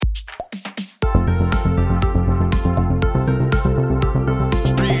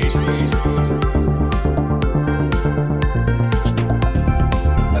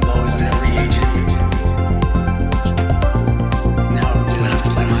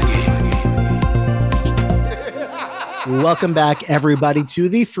Welcome back, everybody, to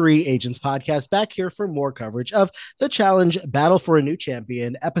the Free Agents Podcast. Back here for more coverage of the Challenge Battle for a New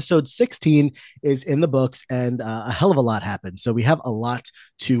Champion. Episode 16 is in the books, and a hell of a lot happened. So we have a lot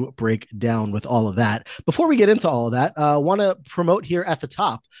to break down with all of that. Before we get into all of that, I want to promote here at the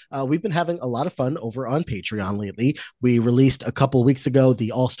top. We've been having a lot of fun over on Patreon lately. We released a couple weeks ago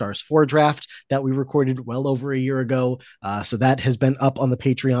the All Stars 4 draft that we recorded well over a year ago. So that has been up on the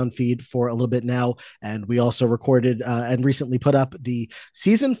Patreon feed for a little bit now. And we also recorded and recently put up the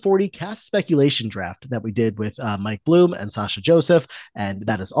season 40 cast speculation draft that we did with Mike Bloom and Sasha Joseph. And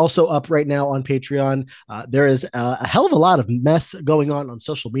that is also up right now on Patreon. There is a hell of a lot of mess going on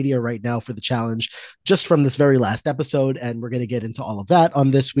social media right now for the challenge just from this very last episode. And we're going to get into all of that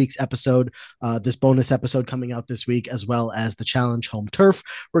on this week's episode, this bonus episode coming out this week, as well as the challenge home turf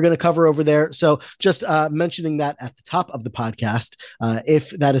we're going to cover over there. So just mentioning that at the top of the podcast,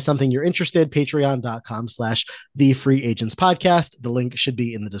 if that is something you're interested, patreon.com/the Free Agents Podcast. The link should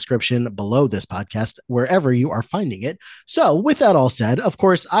be in the description below this podcast, wherever you are finding it. So with that all said, of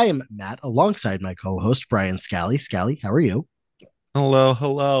course, I am Matt alongside my co-host, Brian Scally. Scally, how are you?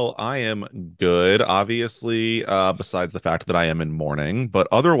 Hello. I am good. Obviously, besides the fact that I am in mourning, but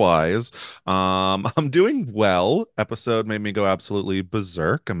otherwise, I'm doing well. Episode made me go absolutely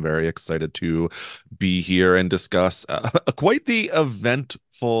berserk. I'm very excited to be here and discuss quite the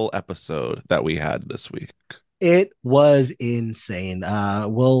eventful episode that we had this week. It was insane.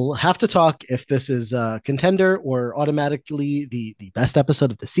 We'll have to talk if this is a contender or automatically the best episode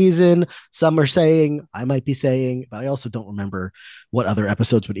of the season. Some are saying, I might be saying, but I also don't remember what other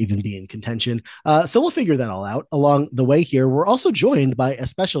episodes would even be in contention. So we'll figure that all out along the way here. We're also joined by a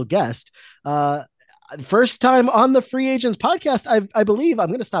special guest. First time on the Free Agents Podcast, I believe. I'm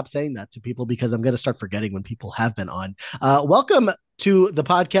going to stop saying that to people because I'm going to start forgetting when people have been on. Welcome to the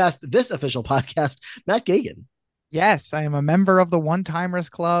podcast, this official podcast, Matt Geoghegan. Yes, I am a member of the One Timers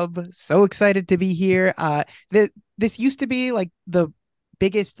Club. So excited to be here. This used to be like the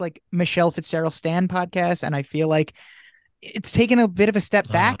biggest like Michelle Fitzgerald Stan podcast, and I feel like it's taken a bit of a step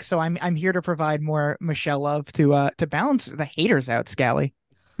back. So I'm here to provide more Michelle love to balance the haters out, Scally.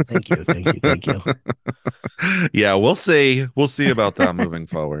 Thank you. Yeah, we'll see. We'll see about that moving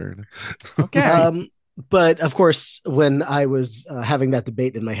forward. Okay. But of course, when I was having that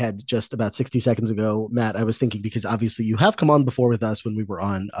debate in my head just about 60 seconds ago, Matt, I was thinking, because obviously you have come on before with us when we were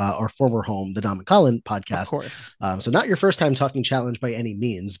on our former home, the Dom and Colin podcast. Of course. So not your first time talking challenge by any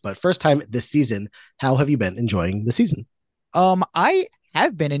means, but first time this season. How have you been enjoying the season? I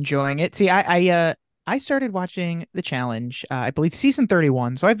have been enjoying it. See, I started watching the challenge, I believe season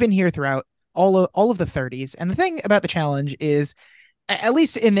 31. So I've been here throughout all of the 30s. And the thing about the challenge is, at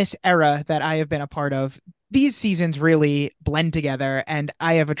least in this era that I have been a part of, these seasons really blend together, and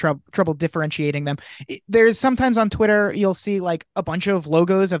I have a trouble differentiating them. There's sometimes on Twitter, you'll see like a bunch of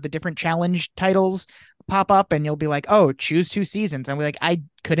logos of the different challenge titles pop up, and you'll be like, oh, choose 2 seasons. And we're like, I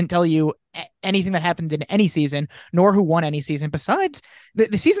couldn't tell you anything that happened in any season, nor who won any season. Besides,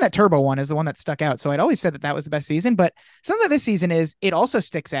 the season that Turbo won is the one that stuck out. So I'd always said that was the best season, but something that this season is, it also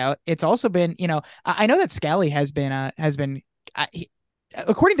sticks out. It's also been, I know that Scally has been,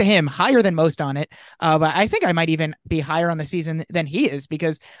 according to him, higher than most on it. But I think I might even be higher on the season than he is,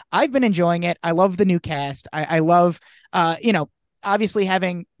 because I've been enjoying it. I love the new cast. I love, obviously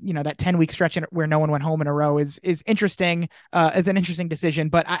having, that 10-week stretch where no one went home in a row is interesting, as an interesting decision.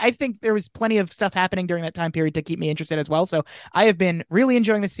 But I think there was plenty of stuff happening during that time period to keep me interested as well. So I have been really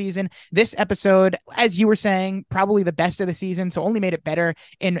enjoying the season. This episode, as you were saying, probably the best of the season. So only made it better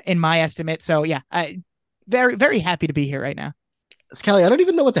in my estimate. So yeah, very, very happy to be here right now. Scally, I don't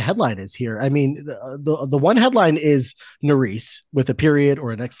even know what the headline is here. I mean, the one headline is Nerys with a period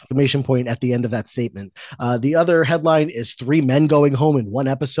or an exclamation point at the end of that statement. The other headline is 3 men going home in one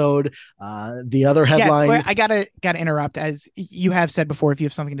episode. The other headline, yes, I gotta interrupt, as you have said before. If you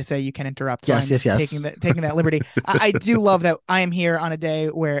have something to say, you can interrupt. So yes. Taking that liberty. I do love that I am here on a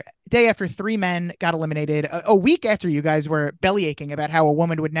day after 3 men got eliminated, a week after you guys were belly aching about how a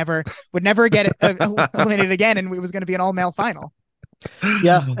woman would never get eliminated again, and it was going to be an all male final.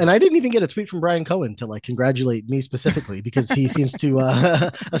 Yeah, and I didn't even get a tweet from Brian Cohen to like congratulate me specifically, because he seems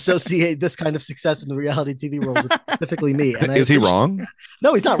to associate this kind of success in the reality TV world with specifically me. And is he wrong?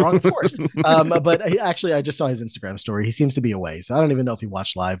 No, he's not wrong, of course. But I just saw his Instagram story. He seems to be away, so I don't even know if he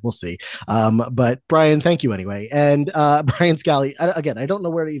watched live. We'll see. But Brian, thank you anyway. And Brian Scally, again, I don't know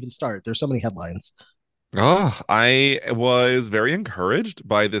where to even start. There's so many headlines. Oh, I was very encouraged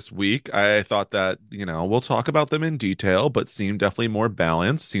by this week. I thought that, we'll talk about them in detail, but seemed definitely more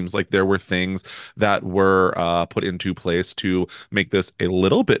balanced. Seems like there were things that were put into place to make this a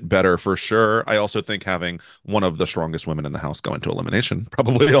little bit better for sure. I also think having one of the strongest women in the house go into elimination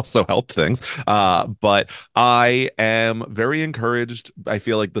probably also helped things. But I am very encouraged. I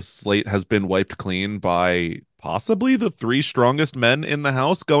feel like the slate has been wiped clean by possibly the three strongest men in the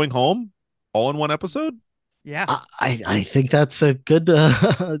house going home all in one episode. Yeah, I think that's a good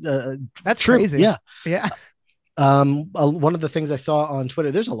that's true. crazy. Yeah. Yeah. One of the things I saw on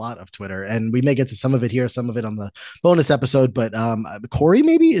Twitter, there's a lot of Twitter, and we may get to some of it here, some of it on the bonus episode, but Corey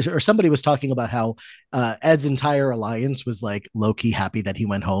maybe, or somebody was talking about how Ed's entire alliance was like low-key happy that he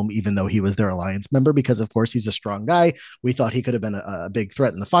went home, even though he was their alliance member, because of course he's a strong guy. We thought he could have been a big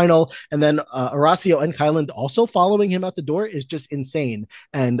threat in the final. And then Horacio and Kyland also following him out the door is just insane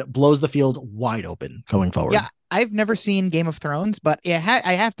and blows the field wide open going forward. Yeah, I've never seen Game of Thrones, but I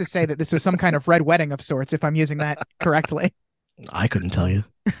have to say that this was some kind of red wedding of sorts, if I'm using that correctly. I couldn't tell you.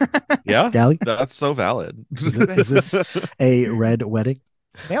 Yeah, Scally? that's so valid. Is this a red wedding?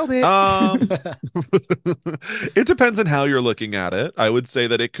 Nailed it. It depends on how you're looking at it. I would say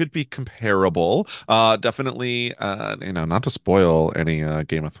that it could be comparable. Definitely, not to spoil any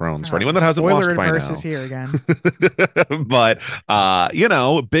Game of Thrones for anyone that hasn't Spoiler watched by adverse now. is here again.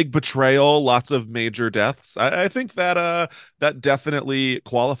 But big betrayal, lots of major deaths. I think that that definitely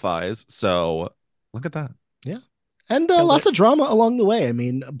qualifies. So look at that. Yeah. And Killed lots it. of drama along the way. I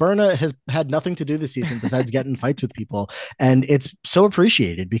mean, Berna has had nothing to do this season besides get in fights with people, and it's so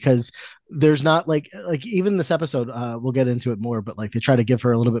appreciated because there's not like even this episode. We'll get into it more, but like they try to give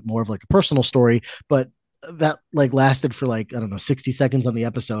her a little bit more of like a personal story, but that like lasted for like I don't know 60 seconds on the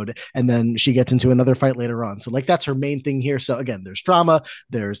episode, and then she gets into another fight later on. So like that's her main thing here. So again, there's drama,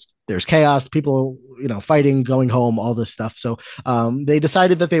 there's chaos, people fighting, going home, all this stuff. So they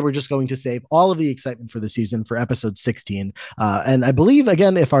decided that they were just going to save all of the excitement for the season for episode 16. And I believe,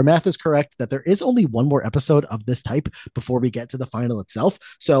 again, if our math is correct, that there is only one more episode of this type before we get to the final itself.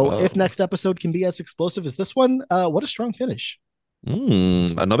 So if Whoa. next episode can be as explosive as this one, what a strong finish.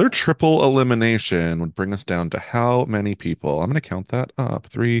 Another triple elimination would bring us down to how many people? I'm going to count that up.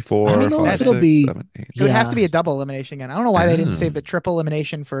 Three, I don't four, know if five, it'll six, be. seven, eight. It would have Yeah, to be a double elimination again. I don't know why they didn't save Oh. the triple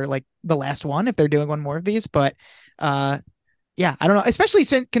elimination for like the last one if they're doing one more of these, but yeah, I don't know. Especially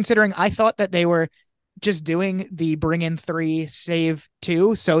considering I thought that they were just doing the bring in three, save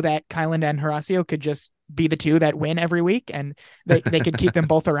two, so that Kyland and Horacio could just be the two that win every week, and they could keep them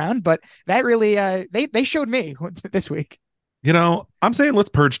both around. But that really they showed me this week. I'm saying let's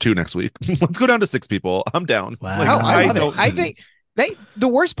purge two next week. Let's go down to six people. I'm down. Wow. Like, Oh, I I love don't. it. I think the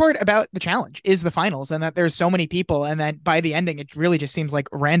worst part about the challenge is the finals, and that there's so many people, and then by the ending, it really just seems like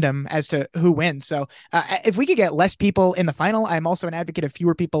random as to who wins. So if we could get less people in the final, I'm also an advocate of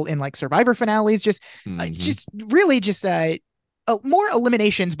fewer people in like Survivor finales. Mhm. Just really just more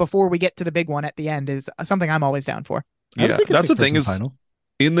eliminations before we get to the big one at the end is something I'm always down for. I don't Yeah, think a that's the thing six-person is final.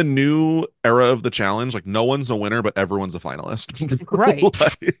 in the new era of the challenge, like no one's a winner, but everyone's a finalist. Right.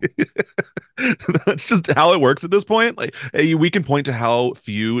 That's just how it works at this point. Like we can point to how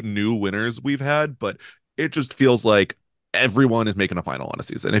few new winners we've had, but it just feels like everyone is making a final on a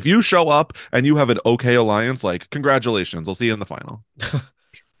season. If you show up and you have an okay alliance, like congratulations, I'll see you in the final.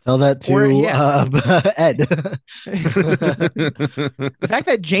 Tell that to Or, yeah. Ed. The fact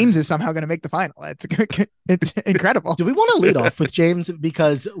that James is somehow going to make the final, it's incredible. Do we want to lead off with James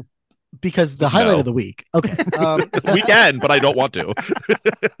because the highlight No. of the week? Okay. We can, but I don't want to.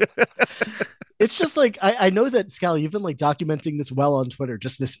 It's just like I know that Scally, you've been like documenting this well on Twitter,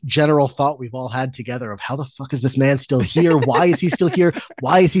 just this general thought we've all had together of how the fuck is this man still here? Why is he still here?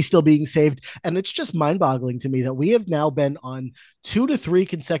 Why is he still being saved? And it's just mind-boggling to me that we have now been on 2 to 3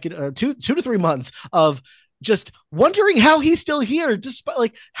 consecutive or 2 to 3 months of just wondering how he's still here, despite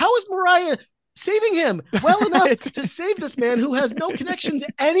like how is Mariah saving him well enough to save this man who has no connections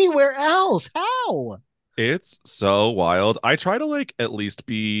anywhere else? How? It's so wild. I try to like at least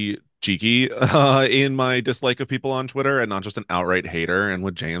be cheeky in my dislike of people on Twitter and not just an outright hater. And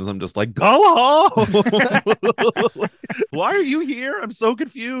with James, I'm just like, go home. Like, why are you here? I'm so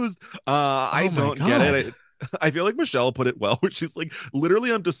confused. I Oh my don't get it. God. I feel like Michelle put it well, where she's like,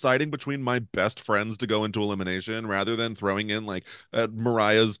 literally, I'm deciding between my best friends to go into elimination rather than throwing in like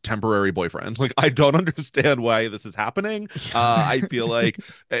Mariah's temporary boyfriend. Like, I don't understand why this is happening. I feel like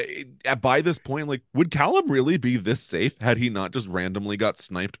by this point, like, would Callum really be this safe had he not just randomly got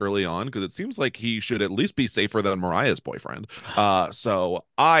sniped early on? Because it seems like he should at least be safer than Mariah's boyfriend. So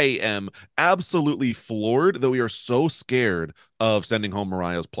I am absolutely floored that we are so scared of sending home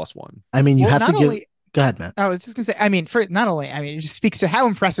Mariah's +1. I mean, you Well, have to not give. only Go ahead, Matt. I was just gonna say, I mean, for not only, I mean, it just speaks to how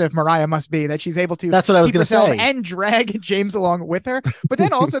impressive Mariah must be that she's able to That's what I was keep going to herself say. and drag James along with her, but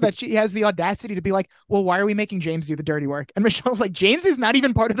then also that she has the audacity to be like, well, why are we making James do the dirty work? And Michelle's like, James is not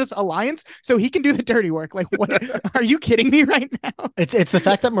even part of this alliance, so he can do the dirty work. Like, what? Are you kidding me right now? It's the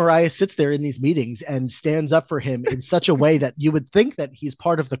fact that Mariah sits there in these meetings and stands up for him in such a way that you would think that he's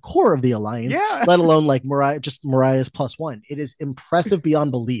part of the core of the alliance, Yeah. let alone like Mariah, just Mariah's plus one. It is impressive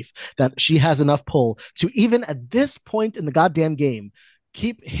beyond belief that she has enough pull to even at this point in the goddamn game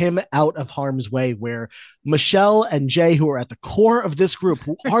keep him out of harm's way, where Michelle and Jay, who are at the core of this group,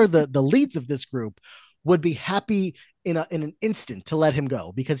 who are the leads of this group, would be happy in an instant to let him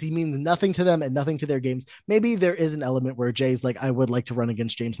go because he means nothing to them and nothing to their games. Maybe there is an element where Jay's like, I would like to run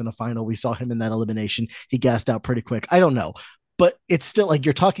against James in a final. We saw him in that elimination. He gassed out pretty quick. I don't know. But it's still like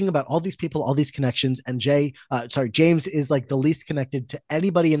you're talking about all these people, all these connections, and James is like the least connected to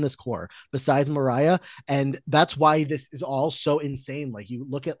anybody in this core besides Mariah, and that's why this is all so insane. Like you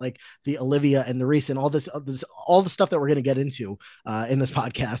look at like the Olivia and Nerys and all the stuff that we're going to get into in this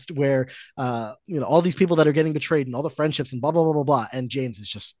podcast, where all these people that are getting betrayed and all the friendships and blah blah blah blah blah, and James is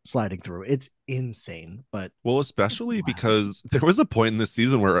just sliding through. It's insane. But well, especially because there was a point in this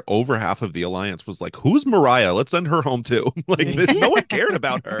season where over half of the alliance was like, who's Mariah? Let's send her home too. Like no one cared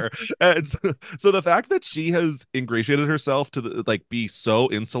about her. And so the fact that she has ingratiated herself to like be so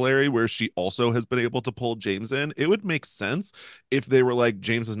insulary where she also has been able to pull James in, it would make sense if they were like,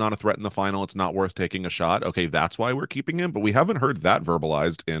 James is not a threat in the final, it's not worth taking a shot. Okay, that's why we're keeping him, but we haven't heard that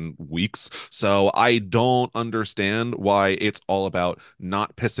verbalized in weeks. So I don't understand why it's all about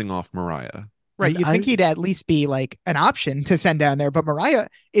not pissing off Mariah. Right. You'd think he'd at least be like an option to send down there, but Mariah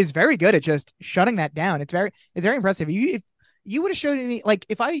is very good at just shutting that down. It's very impressive. If you would have showed me, like,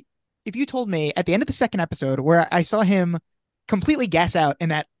 if you told me at the end of the second episode where I saw him completely gas out in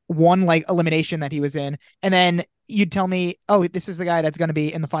that one like elimination that he was in, and then you'd tell me, oh, this is the guy that's going to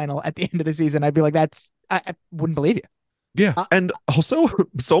be in the final at the end of the season, I'd be like, I wouldn't believe you. Yeah. And also,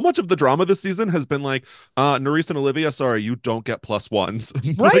 so much of the drama this season has been like, Nerys and Olivia, sorry, you don't get plus ones.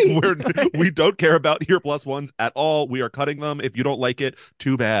 Right. We don't care about your plus ones at all. We are cutting them. If you don't like it,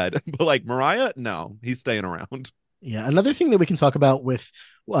 too bad. But like Mariah, no, he's staying around. Yeah, another thing that we can talk about with,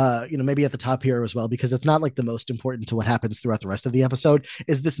 maybe at the top here as well, because it's not like the most important to what happens throughout the rest of the episode,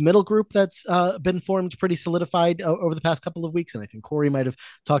 is this middle group that's been formed pretty solidified over the past couple of weeks. And I think Corey might have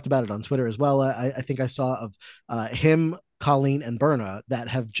talked about it on Twitter as well. I think I saw of him, Colleen, and Berna that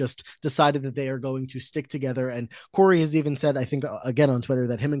have just decided that they are going to stick together. And Corey has even said, I think, again on Twitter,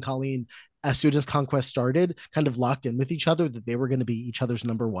 that him and Colleen, as soon as Conquest started, kind of locked in with each other, that they were going to be each other's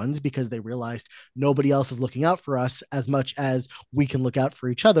number ones because they realized nobody else is looking out for us as much as we can look out for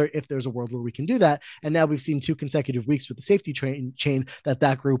each other if there's a world where we can do that. And now we've seen 2 consecutive weeks with the safety chain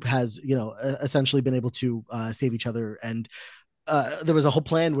that group has, essentially been able to save each other. And there was a whole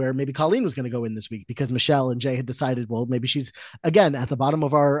plan where maybe Colleen was going to go in this week because Michelle and Jay had decided, well, maybe she's again at the bottom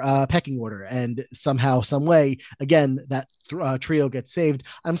of our pecking order, and somehow, some way, again that trio gets saved.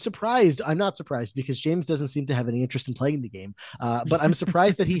 I'm surprised. I'm not surprised because James doesn't seem to have any interest in playing the game, but I'm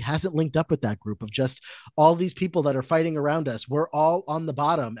surprised that he hasn't linked up with that group of just all these people that are fighting around us. We're all on the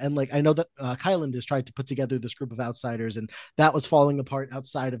bottom, and like I know that Kyland has tried to put together this group of outsiders, and that was falling apart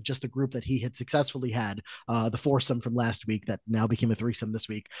outside of just the group that he had successfully had, the foursome from last week that now became a threesome this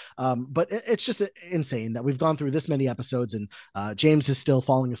week. But it's just insane that we've gone through this many episodes and James is still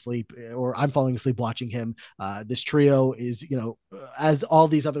falling asleep, or I'm falling asleep watching him. This trio is, as all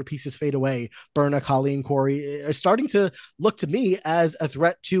these other pieces fade away, Berna, Colleen, Corey are starting to look to me as a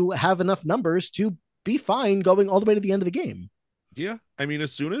threat to have enough numbers to be fine going all the way to the end of the game. Yeah, I mean,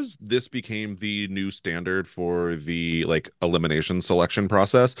 as soon as this became the new standard for the like elimination selection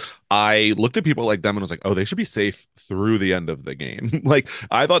process, I looked at people like them and was like, oh, they should be safe through the end of the game. Like,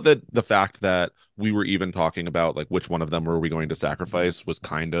 I thought that the fact that we were even talking about like which one of them were we going to sacrifice was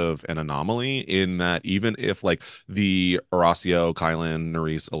kind of an anomaly, in that even if like the Horacio, Kylan,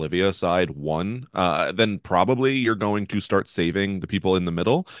 Nerys, Olivia side won, then probably you're going to start saving the people in the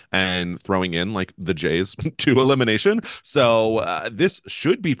middle and throwing in like the Jays to elimination. So this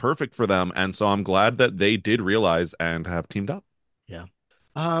should be perfect for them, and so I'm glad that they did realize and have teamed up. Yeah.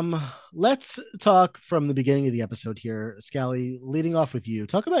 Let's talk from the beginning of the episode here. Scally, leading off with you,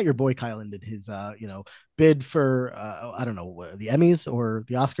 talk about your boy Kylan and his, bid for I don't know, the Emmys or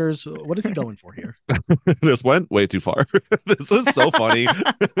the Oscars? What is he going for here? This went way too far. This was so funny.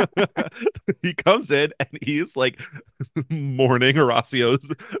 He comes in and he's like mourning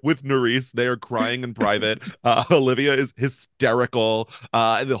Horacio's with Nerys. They are crying in private. Olivia is hysterical.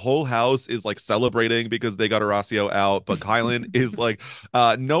 And the whole house is like celebrating because they got Horacio out. But Kylan is like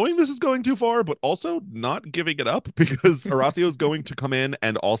knowing this is going too far, but also not giving it up because Horacio is going to come in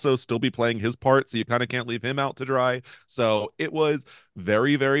and also still be playing his part. So you kind of can't leave him out to dry. So it was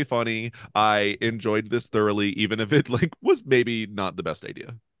very, very funny. I enjoyed this thoroughly, even if it like was maybe not the best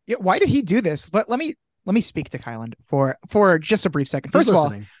idea. Yeah, why did he do this? But let me speak to Kylan for just a brief second. First of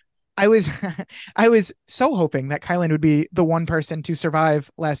all, I was I was so hoping that Kylan would be the one person to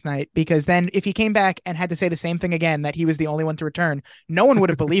survive last night, because then if he came back and had to say the same thing again, that he was the only one to return, no one would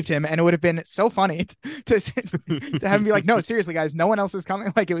have believed him, and it would have been so funny to have him be like, no, seriously, guys, no one else is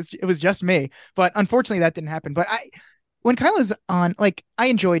coming. Like it was just me. But unfortunately, that didn't happen. But when Kylan was on, like, I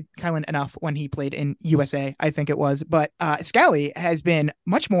enjoyed Kylan enough when he played in USA, I think it was. But Scally has been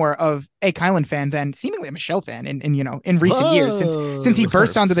much more of a Kylan fan than seemingly a Michelle fan in recent years since he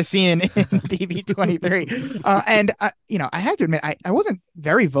burst onto the scene in BB23. And I have to admit, I wasn't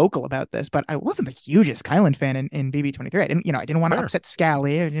very vocal about this, but I wasn't the hugest Kylan fan in BB23. I didn't want to upset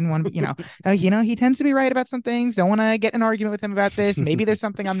Scally. I didn't want to, he tends to be right about some things. Don't want to get in an argument with him about this. Maybe there's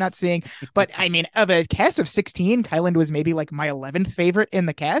something I'm not seeing. But I mean, of a cast of 16, Kylan was maybe like my 11th favorite in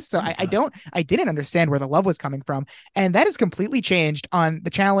the cast. So I didn't understand where the love was coming from. And that has completely changed on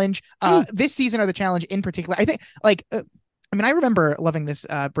the challenge, this season, or the challenge in particular. I think I remember loving this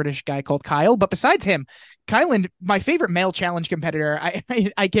British guy called Kyle, but besides him, Kylan, my favorite male challenge competitor,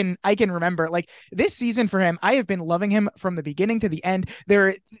 I can remember. Like, this season for him, I have been loving him from the beginning to the end.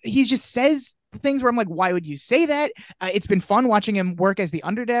 He just says things where I'm like, why would you say that? It's been fun watching him work as the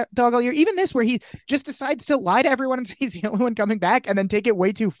underdog all year. Even this, where he just decides to lie to everyone and say he's the only one coming back, and then take it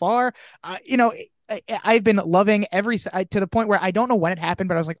way too far. I've been loving to the point where I don't know when it happened,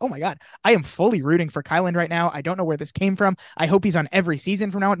 but I was like, oh my God, I am fully rooting for Kylan right now. I don't know where this came from. I hope he's on every season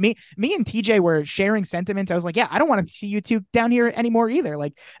from now on. Me and TJ were sharing sentiments. I was like, yeah, I don't want to see you two down here anymore either.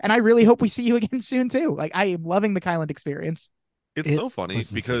 Like, and I really hope we see you again soon too. Like, I am loving the Kylan experience. It's so funny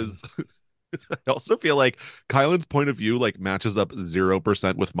because I also feel like Kylan's point of view like matches up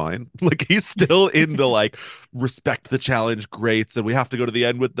 0% with mine. Like, he's still into like respect the challenge greats and we have to go to the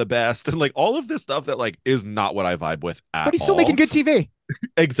end with the best and like all of this stuff that like is not what I vibe with at all. But he's still making good TV.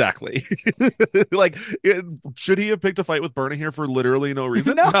 Exactly. Like, should he have picked a fight with Berna here for literally no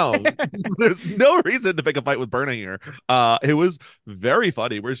reason? No. There's no reason to pick a fight with Berna here. It was very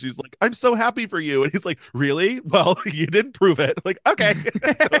funny where she's like, I'm so happy for you, and he's like, really? Well, you didn't prove it. Like, okay.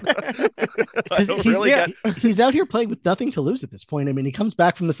 He's out here playing with nothing to lose at this point. I mean, he comes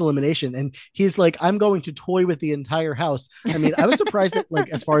back from this elimination and he's like, I'm going to toy with the entire house. I mean, I was surprised that, like,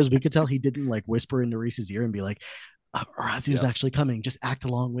 as far as we could tell, he didn't like whisper into Reese's ear and be like, Horazio's actually coming, just act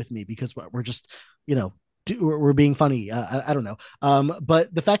along with me because we're just, we're being funny. I don't know.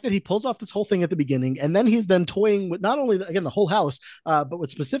 But the fact that he pulls off this whole thing at the beginning, and then he's then toying with not only the whole house, but with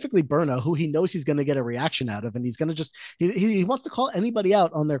specifically Berna, who he knows he's going to get a reaction out of, and he's going to just he wants to call anybody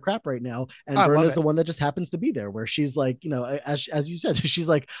out on their crap right now. And Berna's the one that just happens to be there, where she's like, as you said, she's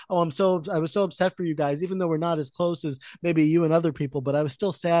like, oh, I was so upset for you guys, even though we're not as close as maybe you and other people, but I was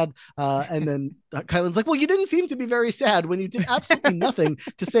still sad. And then Kylan's like, well, you didn't seem to be very sad when you did absolutely nothing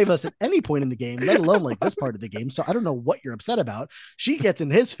to save us at any point in the game, let alone like this part of the game. So I don't know what you're upset about. She gets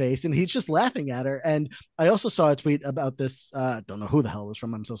in his face and he's just laughing at her. And I also saw a tweet about this. Don't know who the hell it was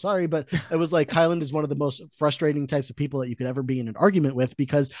from. I'm so sorry, but it was like, Kylan is one of the most frustrating types of people that you could ever be in an argument with,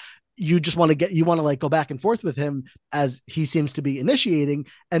 because you just want to like go back and forth with him as he seems to be initiating,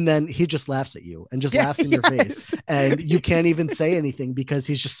 and then he just laughs at you and just laughs in your face, and you can't even say anything because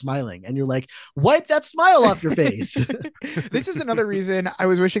he's just smiling, and you're like, wipe that smile off your face. This is another reason I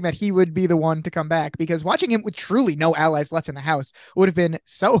was wishing that he would be the one to come back, because watching him with truly no allies left in the house would have been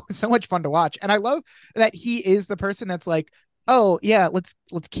so much fun to watch. And I love that he is the person that's like, oh yeah, let's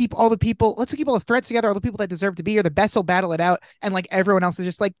keep all the threats together, all the people that deserve to be here. The best will battle it out, and like everyone else is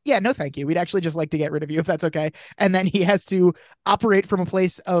just like, yeah, no thank you, we'd actually just like to get rid of you if that's okay. And then he has to operate from a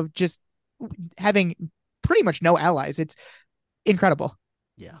place of just having pretty much no allies. It's incredible.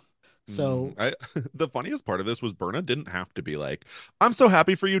 Yeah. So the funniest part of this was Berna didn't have to be like, I'm so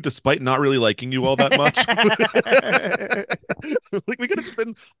happy for you despite not really liking you all that much. Like, we could have just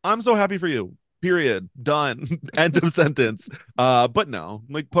been, I'm so happy for you, period, done, end of sentence. But no,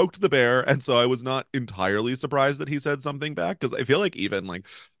 like, poked the bear, and so I was not entirely surprised that he said something back, because I feel like even like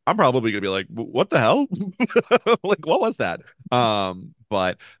I'm probably gonna be like, what the hell? Like, what was that?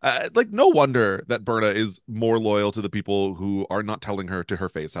 But like, no wonder that Berna is more loyal to the people who are not telling her to her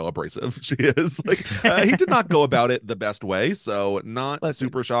face how abrasive she is. Like, he did not go about it the best way, so not Listen,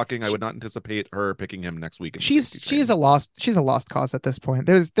 super shocking. I she, would not anticipate her picking him next week in the she's safety she's chain. a lost cause at this point.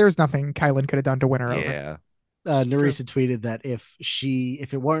 There's nothing Kylan could have done to win her over. Yeah. Nerissa tweeted that if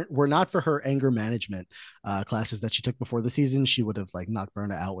it were not for her anger management classes that she took before the season, she would have like knocked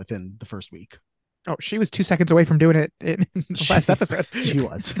Berna out within the first week. Oh, she was 2 seconds away from doing it in the last episode. She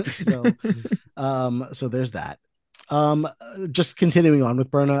was. So there's that. Just continuing on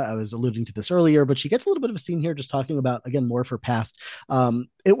with Berna, I was alluding to this earlier, but she gets a little bit of a scene here, just talking about again more of her past.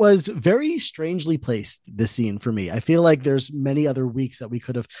 It was very strangely placed, this scene, for me. I feel like there's many other weeks that we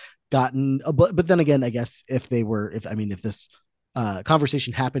could have gotten, but then again, I guess if this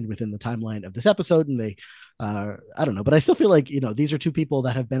conversation happened within the timeline of this episode and they I don't know, but I still feel like these are two people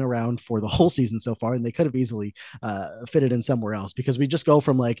that have been around for the whole season so far, and they could have easily fitted in somewhere else, because we just go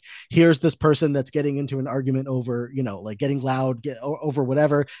from like, here's this person that's getting into an argument over like getting loud over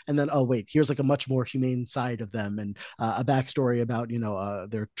whatever, and then oh wait, here's like a much more humane side of them, and a backstory about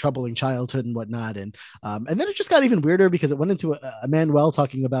their troubling childhood and whatnot, and then it just got even weirder because it went into Emmanuel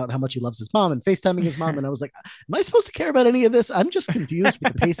talking about how much he loves his mom and FaceTiming his mom, and I was like, am I supposed to care about any of this? I'm just confused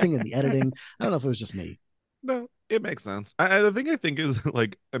with the pacing and the editing. I don't know if it was just me. No, it makes sense. The thing is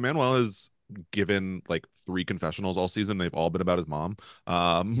like Emmanuel is given like 3 confessionals all season. They've all been about his mom.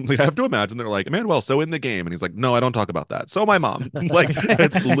 Like, I have to imagine they're like, Emmanuel, so in the game, and he's like, no, I don't talk about that. So my mom. Like,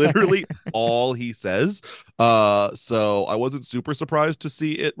 that's literally all he says. So I wasn't super surprised to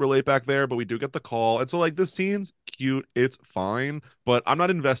see it relate back there, but we do get the call. And so like, this scene's cute, it's fine, but I'm not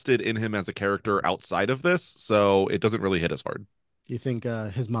invested in him as a character outside of this, so it doesn't really hit as hard. Do you think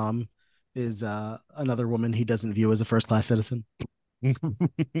his mom is another woman he doesn't view as a first-class citizen?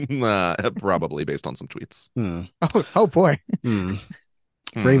 Probably based on some tweets. Oh boy.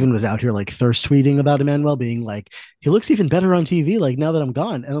 Raven was out here like thirst tweeting about Emmanuel, being like, he looks even better on TV like now that I'm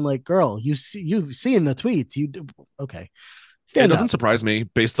gone, and I'm like, girl, you've seen the tweets, okay, it doesn't surprise me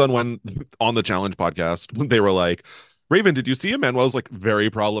based on when on the challenge podcast when they were like, Raven, did you see Emmanuel's like very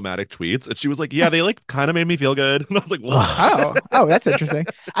problematic tweets? And she was like, yeah, they like kind of made me feel good. And I was like, what? Oh, that's interesting.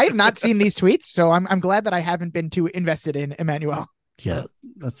 I have not seen these tweets, so I'm glad that I haven't been too invested in Emmanuel. Yeah,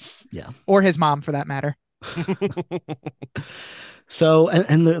 or his mom for that matter. So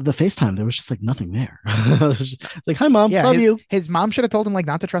and the FaceTime, there was just like nothing there. It's like, hi mom, love you. His mom should have told him like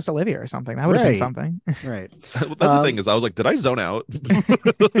not to trust Olivia or something. That would have been something. Right. That's the thing, is I was like, did I zone out?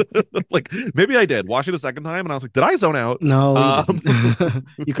 Like, maybe I did. Watch it a second time and I was like, did I zone out? No,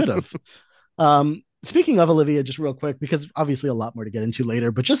 you could have. Speaking of Olivia, just real quick, because obviously a lot more to get into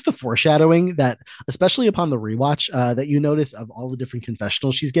later, but just the foreshadowing that, especially upon the rewatch, that you notice of all the different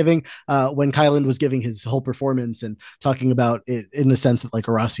confessionals she's giving, when Kylan was giving his whole performance and talking about it in the sense that like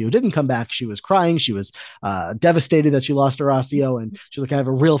Horacio didn't come back, she was crying, she was devastated that she lost Horacio, and she was like, I have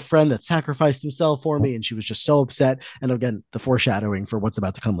a real friend that sacrificed himself for me, and she was just so upset. And again, the foreshadowing for what's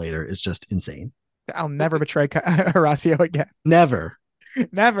about to come later is just insane. I'll never betray Horacio again. Never.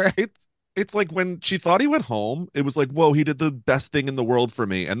 It's like when she thought he went home, it was like, whoa, he did the best thing in the world for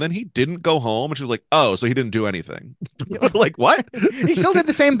me. And then he didn't go home. And she was like, oh, so he didn't do anything. Like, what? He still did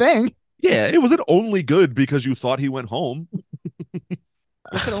the same thing. Yeah, it wasn't only good because you thought he went home.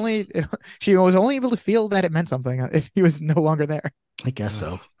 She was only able to feel that it meant something if he was no longer there. I guess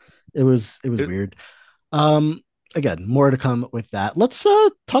so. It was weird. Again, more to come with that. Let's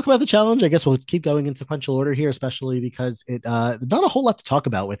talk about the challenge. I guess we'll keep going in sequential order here, especially because it not a whole lot to talk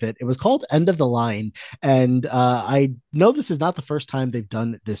about with it. It was called End of the Line, and I know this is not the first time they've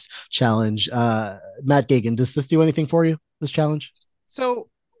done this challenge. Matt Geoghegan, does this do anything for you, this challenge? So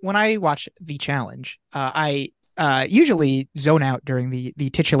when I watch the challenge, I usually zone out during the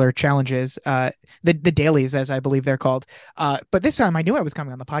titular challenges, the dailies, as I believe they're called. But this time I knew I was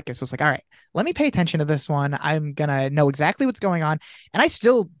coming on the podcast. So I was like, all right, let me pay attention to this one. I'm going to know exactly what's going on. And I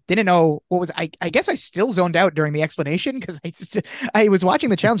still didn't know what was, I guess I still zoned out during the explanation because I was watching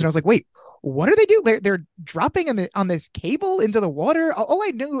the challenge and I was like, wait, what are they doing? They're dropping on this cable into the water. All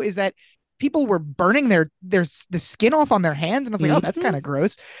I knew is that people were burning the skin off on their hands. And I was like, oh, that's kind of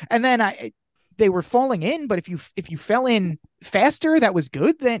gross. And then they were falling in, but if you fell in faster, that was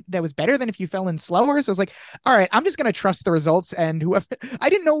good. Then that was better than if you fell in slower. So I was like, all right, I'm just gonna trust the results. And whoever, I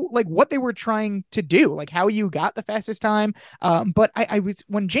didn't know like what they were trying to do, like how you got the fastest time. But I was,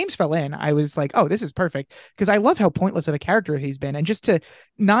 when James fell in, I was like, oh, this is perfect, because I love how pointless of a character he's been, and just to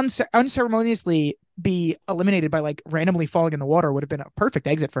unceremoniously be eliminated by like randomly falling in the water would have been a perfect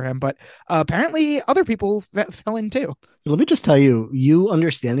exit for him. But apparently other people fell in too. Let me just tell you, you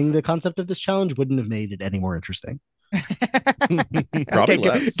understanding the concept of this challenge wouldn't have made it any more interesting. Probably Okay,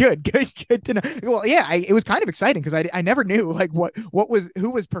 less. good to know. Well, yeah, it was kind of exciting because I never knew like what was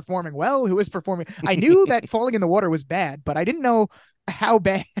who was performing well, who was performing. I knew that falling in the water was bad, but I didn't know how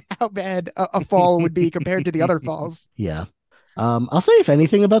bad a fall would be compared to the other falls. Yeah. I'll say if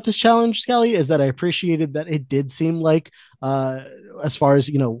anything about this challenge, Skelly, is that I appreciated that it did seem like, uh, as far as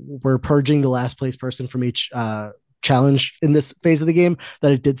we're purging the last place person from each challenge in this phase of the game,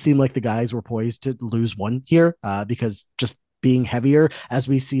 that it did seem like the guys were poised to lose one here, because just being heavier, as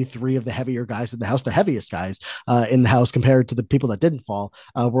we see three of the heavier guys in the house, the heaviest guys in the house compared to the people that didn't fall,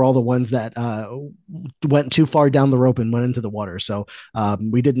 were all the ones that went too far down the rope and went into the water. So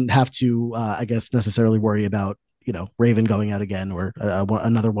we didn't have to, I guess, necessarily worry about Raven going out again, or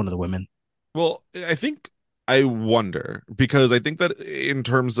another one of the women. Well, I think I wonder because I think that in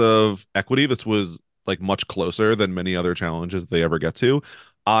terms of equity, this was like much closer than many other challenges they ever get to.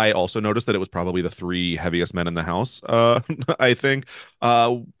 I also noticed that it was probably the three heaviest men in the house, I think,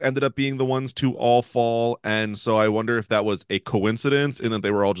 ended up being the ones to all fall. And so I wonder if that was a coincidence in that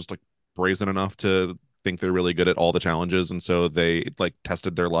they were all just like brazen enough to think they're really good at all the challenges. And so they like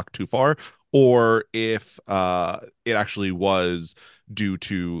tested their luck too far, or if it actually was due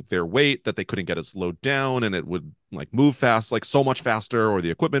to their weight that they couldn't get it slowed down and it would like move fast, like so much faster, or the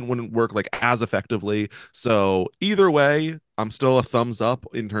equipment wouldn't work like as effectively. So either way, I'm still a thumbs up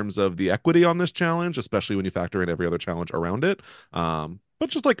in terms of the equity on this challenge, especially when you factor in every other challenge around it. But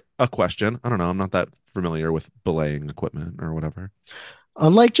just like a question, I don't know, I'm not that familiar with belaying equipment or whatever.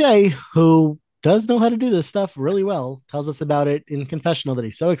 Unlike Jay, who does know how to do this stuff really well, tells us about it in confessional that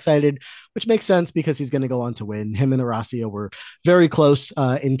he's so excited, which makes sense because he's going to go on to win. Him and Horacio were very close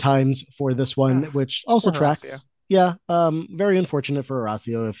in times for this one, which also Poor Horacio. tracks. Yeah, very unfortunate for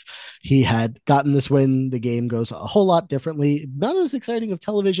Horacio. If he had gotten this win, the game goes a whole lot differently. Not as exciting of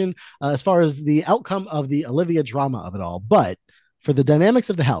television as far as the outcome of the Olivia drama of it all, but for the dynamics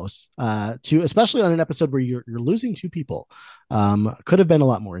of the house, to especially on an episode where you're losing two people, could have been a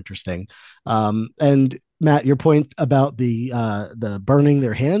lot more interesting. And Matt, your point about the burning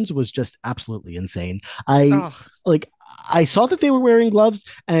their hands was just absolutely insane. I Oh, like I saw that they were wearing gloves,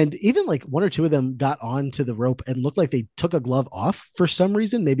 and even like one or two of them got onto the rope and looked like they took a glove off for some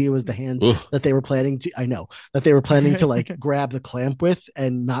reason. Maybe it was the hand Ugh. that they were planning to. I know that they were planning to like grab the clamp with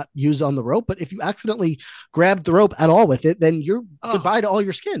and not use on the rope. But if you accidentally grabbed the rope at all with it, then you're oh, goodbye to all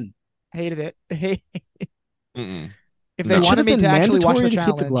your skin. hated it. Hey, Mm-mm. if they It should No. wanted have me been to actually watch the mandatory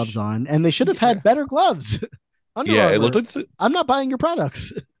to keep the gloves challenge, on, and they should have had better gloves. Under Yeah, it looked Armour, like I'm not buying your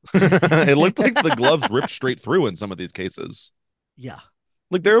products. it looked like the gloves ripped straight through in some of these cases. Yeah,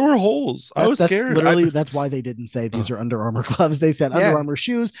 Like there were holes. I was that's scared. literally that's why they didn't say these Ugh. are Under Armour gloves. They said Under yeah, Armour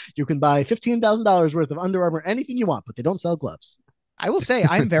shoes. You can buy $15,000 worth of Under Armour anything you want, but they don't sell gloves. I will say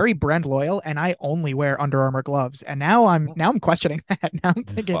I'm very brand loyal and I only wear Under Armour gloves. And now I'm questioning that. Now I'm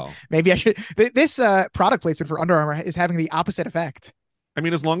thinking Well, maybe I should. This product placement for Under Armour is having the opposite effect. I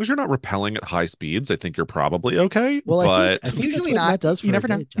mean, as long as you're not repelling at high speeds, I think you're probably okay. Well, But I think that's Usually what not. Matt does for You a never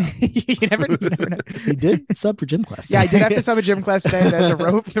know. day job. You never know. He did sub for gym class. Yeah, I did have to today. sub a gym class today.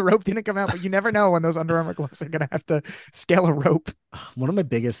 The rope didn't come out, but you never know when those Under Armour gloves are gonna have to scale a rope. One of my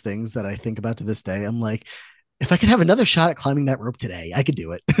biggest things that I think about to this day, I'm like, if I could have another shot at climbing that rope today, I could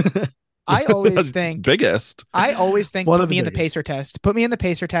do it. I always think biggest. One put of the me in the biggest. pacer test. Put me in the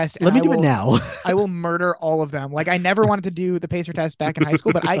pacer test and Let me do it now. I will murder all of them. Like I never wanted to do the pacer test back in high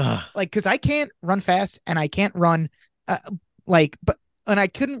school, but I Ugh. like because I can't run fast and I can't run like but and I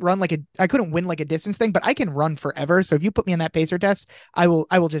couldn't run like I couldn't win like a distance thing, but I can run forever. So if you put me in that pacer test, I will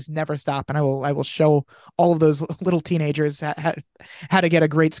just never stop and I will show all of those little teenagers how to get a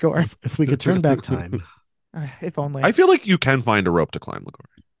great score. If we could turn back time, If only. I feel like you can find a rope to climb, Lacroix.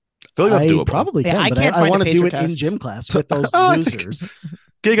 I feel like that's I doable. probably Yeah, can, I but can't I find a want to do pacer it in test. gym class with those Oh, I think- losers.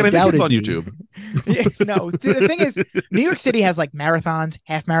 Gagan, I think it's Doubted on me. YouTube. No, the thing is, New York City has like marathons,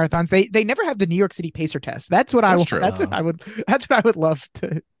 half marathons. They never have the New York City pacer test. That's what I That's want. true. That's what I would love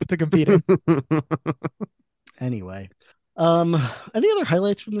to compete in. Anyway, any other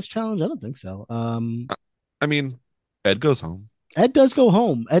highlights from this challenge? I don't think so. I mean, Ed goes home. Ed does go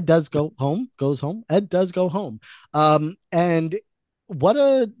home. Ed does go home. Goes home. Ed does go home. And what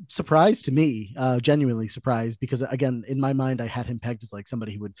a surprise to me, genuinely surprised, because again, in my mind, I had him pegged as like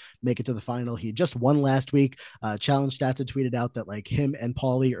somebody who would make it to the final. He had just won last week. Challenge Stats had tweeted out that like him and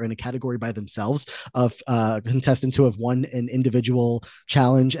Paulie are in a category by themselves of contestants who have won an individual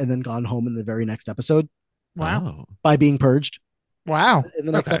challenge and then gone home in the very next episode Wow, Oh. by being purged wow. in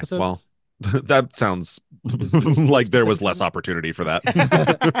the next Okay. episode. Well, that sounds This like there was potential. less opportunity for that.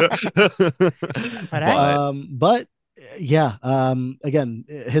 But hey. But But Yeah. Again,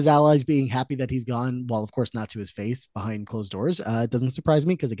 his allies being happy that he's gone, while of course not to his face behind closed doors, doesn't surprise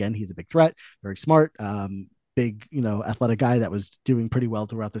me because again, he's a big threat, very smart, big, athletic guy that was doing pretty well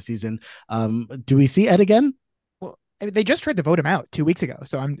throughout the season. Do we see Ed again? Well, I mean, they just tried to vote him out 2 weeks ago,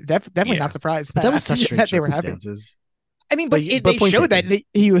 so I'm definitely Yeah. not surprised But that was such strange that they were happy. circumstances. I mean, But they point showed taken. that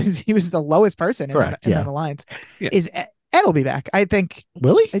he was the lowest person in Correct. that Yeah. alliance. Yeah. Is Ed will be back? I think.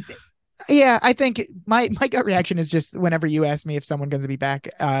 Really? Yeah, I think my gut reaction is just whenever you ask me if someone's going to be back,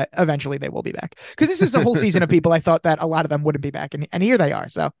 eventually they will be back because this is a whole season of people I thought that a lot of them wouldn't be back, and here they are.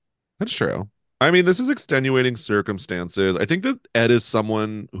 So That's true. I mean, this is extenuating circumstances. I think that Ed is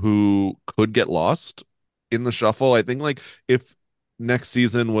someone who could get lost in the shuffle. I think like if next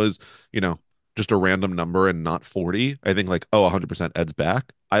season was, you know, just a random number and not 40, I think like, oh, 100% Ed's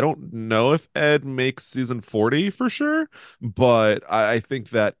back. I don't know if Ed makes season 40 for sure, but I think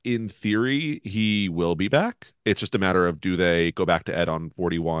that in theory he will be back. It's just a matter of do they go back to Ed on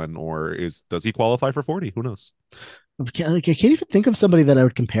 41 or does he qualify for 40? Who knows? Like I can't even think of somebody that I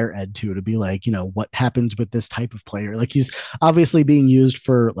would compare Ed to be like, what happens with this type of player. Like he's obviously being used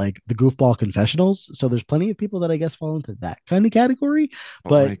for like the goofball confessionals. So there's plenty of people that I guess fall into that kind of category. But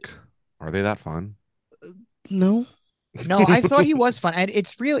But like, are they that fun? no. no, I thought he was fun, and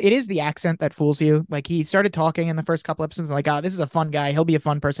it is the accent that fools you. Like he started talking in the first couple episodes, like, oh, this is a fun guy. He'll be a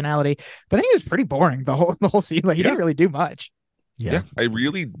fun personality. But then he was pretty boring the whole season. Like he didn't really do much. Yeah. I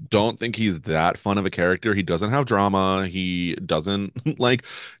really don't think he's that fun of a character. He doesn't have drama. He doesn't like,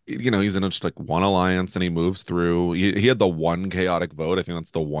 he's in just like one alliance and he moves through. He had the one chaotic vote. I think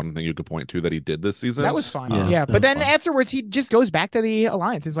that's the one thing you could point to that he did this season. That was fun. Yes, Yeah. that But was then fun. afterwards he just goes back to the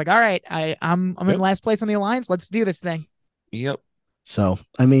alliance. It's like, all right, I'm in Yep. last place on the alliance. Let's do this thing. Yep. So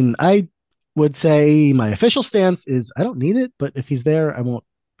I mean, I would say my official stance is I don't need it, but if he's there, I won't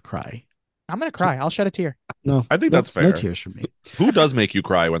cry. I'm gonna cry. I'll shed a tear. No, I think no, that's fair. No tears from me. Who does make you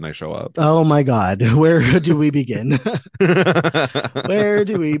cry when they show up? Oh my God, where do we begin? Who Where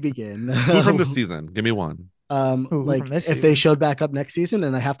do we begin? from this season? Give me one. Who Like from this if season? they showed back up next season,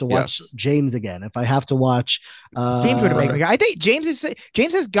 and I have to watch Yes. James again. If I have to watch, James would make me. Perfect. I think James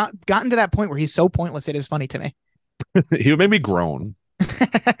has gotten to that point where he's so pointless it is funny to me. He would make me groan.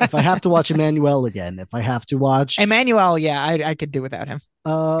 if I have to watch Emmanuel again, if I have to watch, Emmanuel, yeah, I could do without him.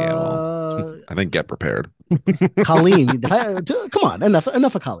 Yeah, well, I think get prepared. Colleen, come on, enough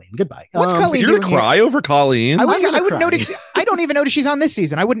of Colleen. Goodbye. What's Colleen You're doing gonna cry over Colleen? I I'm gonna wouldn't cry. notice. I don't even notice she's on this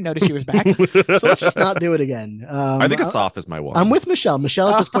season. I wouldn't notice she was back. So let's just not do it again. I think Asaf is my one. I'm with Michelle. Michelle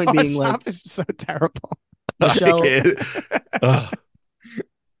at this point being like, Stop is so terrible. Michelle, Ugh.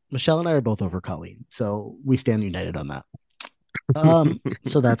 Michelle and I are both over Colleen, so we stand united on that.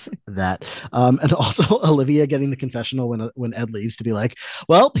 So that's that. And also Olivia getting the confessional when Ed leaves to be like,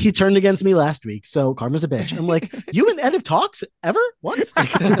 well, he turned against me last week, so karma's a bitch. I'm like, you and Ed have talked ever once?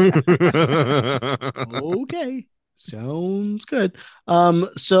 Okay, sounds good.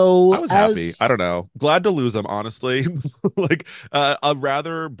 So I was happy. I don't know. Glad to lose him, honestly. Like a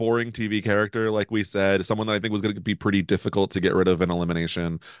rather boring TV character, like we said, someone that I think was going to be pretty difficult to get rid of in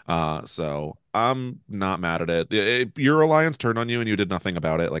elimination. So I'm not mad at it. Your alliance turned on you and you did nothing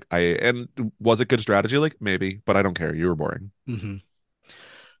about it. And was it good strategy? Like maybe, but I don't care. You were boring. Mm-hmm.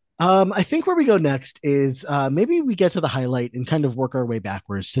 I think where we go next is maybe we get to the highlight and kind of work our way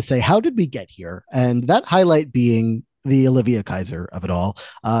backwards to say, how did we get here? And that highlight being the Olivia Kaiser of it all.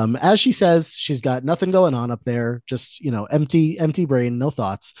 As she says, she's got nothing going on up there, just, empty brain, no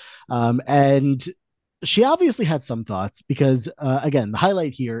thoughts. And she obviously had some thoughts because, again, the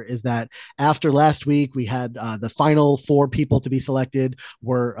highlight here is that after last week, we had the final 4 people to be selected.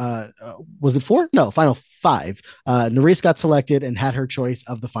 Was it 4? No, final 5. Nerys got selected and had her choice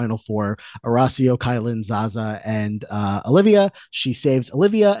of the final 4: Horacio, Kylan, Zaza, and Olivia. She saves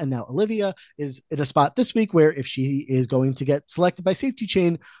Olivia, and now Olivia is in a spot this week where if she is going to get selected by Safety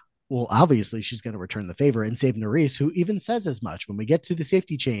Chain, well, obviously she's going to return the favor and save Nerys, who even says as much when we get to the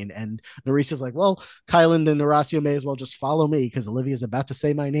Safety Chain. And Nerys is like, well, Kylan and Horacio may as well just follow me because Olivia's about to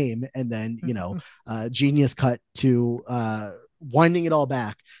say my name. And then, genius cut to winding it all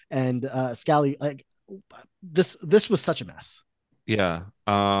back. And Scally, like, this was such a mess. Yeah.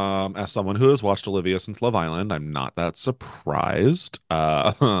 As someone who has watched Olivia since Love Island, I'm not that surprised.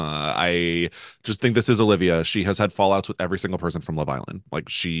 I just think this is Olivia. She has had fallouts with every single person from Love Island. Like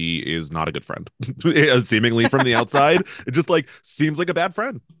she is not a good friend. Seemingly from the outside, it just like seems like a bad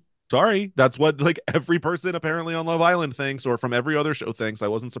friend. Sorry, that's what like every person apparently on Love Island thinks, or from every other show thinks. I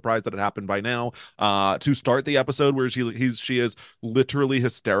wasn't surprised that it happened by now. To start the episode where she is literally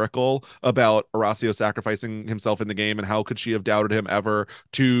hysterical about Horacio sacrificing himself in the game and how could she have doubted him ever,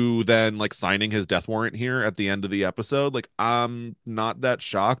 to then like signing his death warrant here at the end of the episode. Like, I'm not that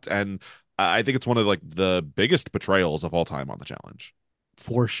shocked, and I think it's one of like the biggest betrayals of all time on the challenge.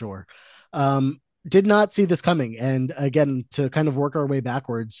 For sure. Did not see this coming. And again, to kind of work our way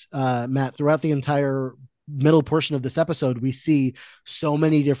backwards, Matt, throughout the entire middle portion of this episode, we see so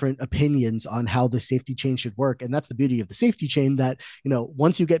many different opinions on how the safety chain should work. And that's the beauty of the safety chain, that,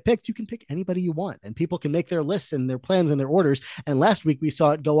 once you get picked, you can pick anybody you want and people can make their lists and their plans and their orders. And last week we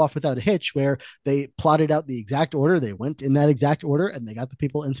saw it go off without a hitch, where they plotted out the exact order. They went in that exact order and they got the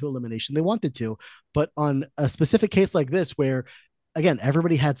people into elimination they wanted to. But on a specific case like this, where again,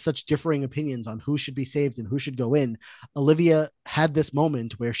 everybody had such differing opinions on who should be saved and who should go in, Olivia had this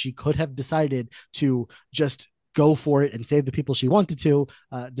moment where she could have decided to just go for it and save the people she wanted to,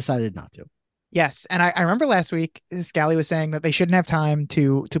 decided not to. Yes, and I remember last week Scally was saying that they shouldn't have time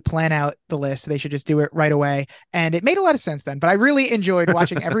to plan out the list. They should just do it right away. And it made a lot of sense then. But I really enjoyed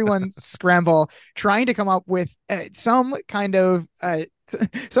watching everyone scramble, trying to come up with some kind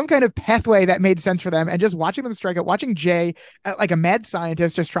of pathway that made sense for them, and just watching them strike it, watching Jay like a mad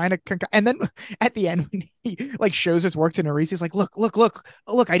scientist just trying to and then at the end when he like shows his work to Nerys, he's like, look,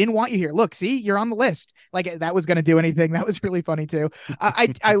 I didn't want you here, look, see, you're on the list. Like, that was going to do anything. That was really funny too.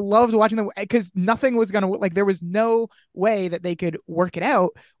 I loved watching them, because nothing was going to, like, there was no way that they could work it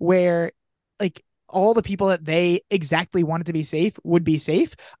out where like all the people that they exactly wanted to be safe would be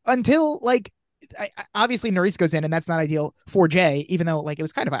safe, until like obviously Nerys goes in, and that's not ideal for Jay, even though like it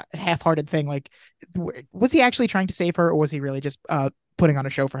was kind of a half-hearted thing. Like, was he actually trying to save her, or was he really just putting on a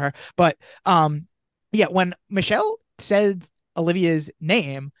show for her? But yeah, when Michelle said Olivia's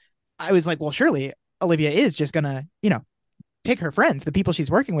name, I was like, well, surely Olivia is just gonna pick her friends, the people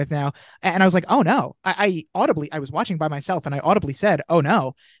she's working with now. And I was like, oh no. I was watching by myself and I audibly said, oh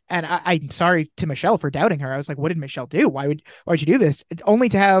no. And I'm sorry to Michelle for doubting her. I was like, what did Michelle do? Why'd you do this? Only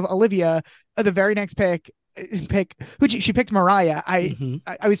to have Olivia, the very next pick who she picked Mariah. I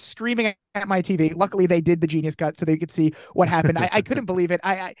was screaming at my TV. Luckily they did the genius cut so they could see what happened. I couldn't believe it.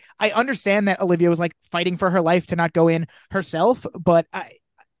 I understand that Olivia was like fighting for her life to not go in herself, but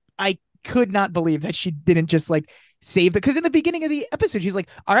I could not believe that she didn't just like save it, because in the beginning of the episode she's like,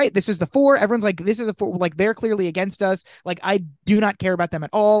 all right, this is the 4, everyone's like, this is the 4, like they're clearly against us, like I do not care about them at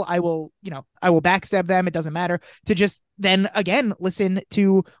all, I will backstab them, it doesn't matter, to just then again listen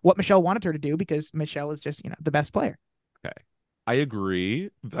to what Michelle wanted her to do, because Michelle is just the best player. Okay, I agree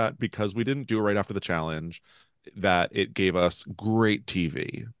that because we didn't do it right after the challenge, that it gave us great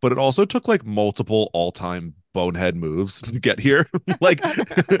TV, but it also took like multiple all-time bonehead moves to get here. Like,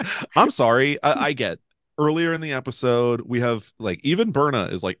 I'm sorry, I get earlier in the episode, we have like even Berna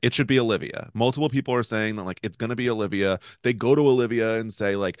is like, it should be Olivia. Multiple people are saying that like it's gonna be Olivia. They go to Olivia and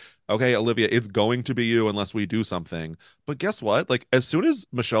say like, okay, Olivia, it's going to be you unless we do something. But guess what? Like, as soon as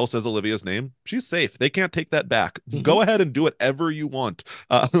Michelle says Olivia's name, she's safe. They can't take that back. Go ahead and do whatever you want.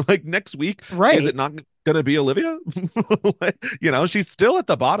 Like next week, right? Is it not gonna be Olivia? Like, she's still at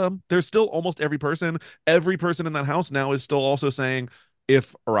the bottom. There's still almost every person in that house now is still also saying,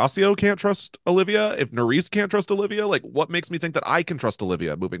 if Horacio can't trust Olivia, if Nerys can't trust Olivia, like what makes me think that I can trust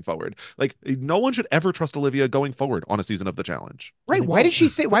Olivia moving forward? Like, no one should ever trust Olivia going forward on a season of the challenge. Right. Why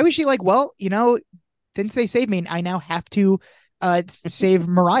was she like, well, since they saved me, I now have to save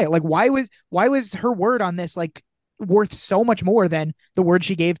Mariah? Like, why was her word on this like worth so much more than the word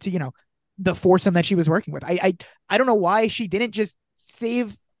she gave to, the foursome that she was working with? I don't know why she didn't just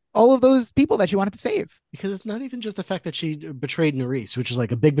save all of those people that she wanted to save. Because it's not even just the fact that she betrayed Nerys, which is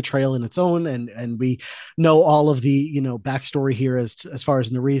like a big betrayal in its own, and we know all of the backstory here as far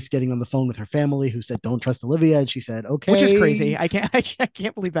as Nerys getting on the phone with her family, who said don't trust Olivia, and she said okay, which is crazy. I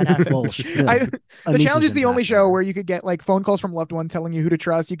can't believe that happened. Well, the challenge is the only show where you could get like phone calls from loved ones telling you who to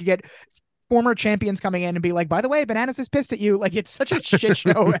trust. You could get former champions coming in and be like, by the way, Bananas is pissed at you. Like, it's such a shit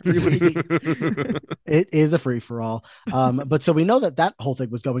show every week. It is a free-for-all. But so we know that whole thing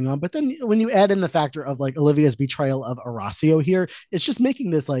was going on. But then when you add in the factor of like Olivia's betrayal of Horacio here, it's just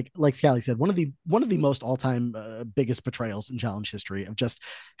making this like Scally said, one of the most all-time biggest betrayals in challenge history, of just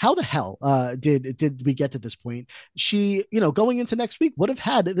how the hell did we get to this point? She, going into next week would have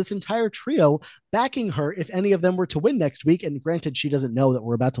had this entire trio backing her if any of them were to win next week. And granted, she doesn't know that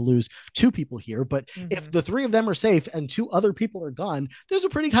we're about to lose 2 people here, but if the 3 of them are safe and 2 other people are gone, there's a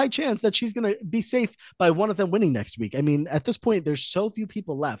pretty high chance that she's going to be safe by one of them winning next week. I mean, at this point, there's so few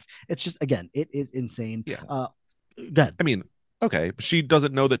people left. It's just, again, it is insane. Yeah. Go ahead. I mean, Okay, she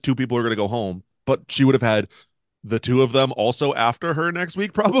doesn't know that two people are going to go home, but she would have had the two of them also after her next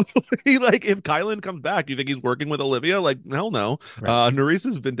week, probably. Like, if Kylan comes back, you think he's working with Olivia? Like, hell no. Right. Nerys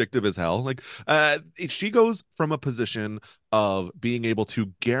is vindictive as hell. Like, she goes from a position of being able to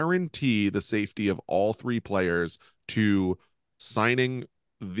guarantee the safety of all three players to signing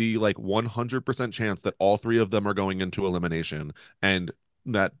the like 100% chance that all three of them are going into elimination and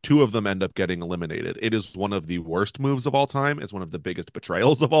that two of them end up getting eliminated. It is one of the worst moves of all time. It's one of the biggest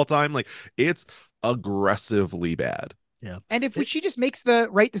betrayals of all time. Like, it's aggressively bad. Yeah. And if she just makes the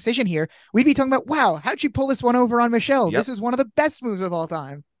right decision here, we'd be talking about, wow, how'd she pull this one over on Michelle? Yep. This is one of the best moves of all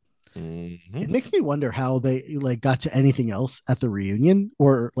time. It makes me wonder how they like got to anything else at the reunion,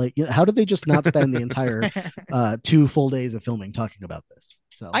 or like, you know, how did they just not spend the entire 2 full days of filming talking about this?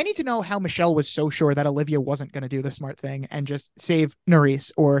 So I need to know how Michelle was so sure that Olivia wasn't going to do the smart thing and just save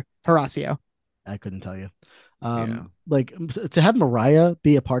Nerys or Horacio. I couldn't tell you. Yeah. Like, to have Mariah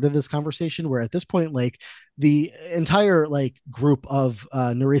be a part of this conversation, where at this point, like, the entire like group of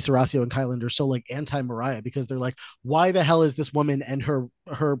Nerys, Horacio, and Kylan are so like anti-Mariah, because they're like, why the hell is this woman and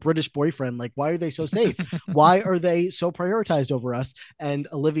her British boyfriend, like, why are they so safe? Why are they so prioritized over us? And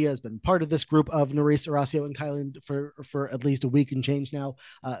Olivia has been part of this group of Nerys, Horacio, and Kylan for at least a week and change now.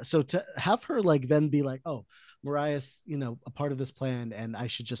 So to have her like then be like, oh, Mariah's, you know, a part of this plan, and I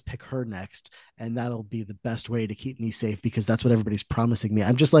should just pick her next, and that'll be the best way to keep me safe, because that's what everybody's promising me.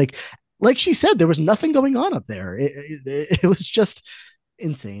 I'm just like she said, there was nothing going on up there. It was just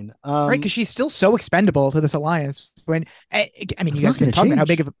insane. Right, because she's still so expendable to this alliance. When I mean, you guys can talk about how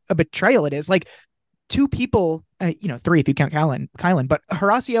big of a betrayal it is. Like, two people, you know, three if you count Kylan, but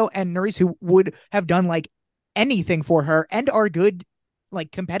Horacio and Nerys, who would have done like anything for her and are good like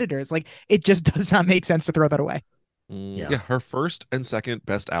competitors. Like, it just does not make sense to throw that away. Yeah, her first and second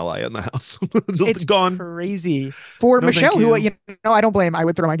best ally in the house. Just It's gone. Crazy for No, Michelle, thank who, you. you know, I don't blame. I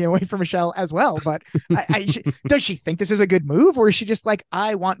would throw my game away for Michelle as well. But does she think this is a good move, or is she just like,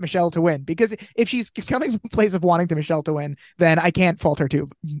 I want Michelle to win? Because if she's coming from a place of wanting Michelle to win, then I can't fault her too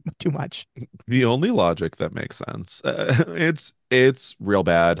much. The only logic that makes sense. It's real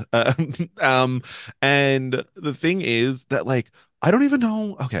bad. And the thing is that, like, I don't even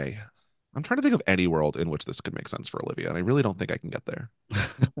know. Okay, I'm trying to think of any world in which this could make sense for Olivia, and I really don't think I can get there.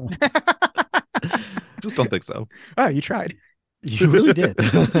 Just don't think so. Oh, you tried. You really did.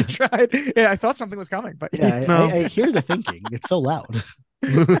 You tried. Yeah, I thought something was coming, but yeah, No. I hear the thinking. It's so loud.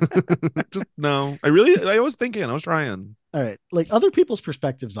 Just no. I was thinking, I was trying. All right, like, other people's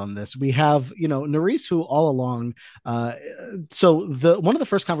perspectives on this, we have, you know, Nerys, who all along, so the one of the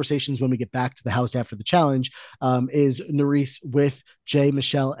first conversations when we get back to the house after the challenge, is Nerys with Jay,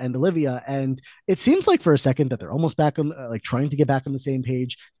 Michelle, and Olivia, and it seems like for a second that they're almost back on, like, trying to get back on the same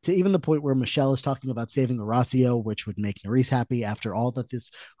page, to even the point where Michelle is talking about saving Horacio, which would make Nerys happy after all that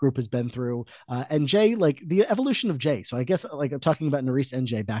this group has been through, and Jay, like, the evolution of Jay. So I guess, like, I'm talking about Nerys and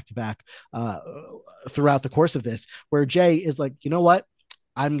Jay back to back throughout the course of this, where Jay is like, you know what?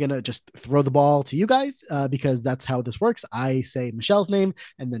 I'm going to just throw the ball to you guys because that's how this works. I say Michelle's name,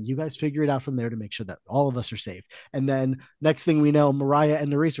 and then you guys figure it out from there to make sure that all of us are safe. And then next thing we know, Mariah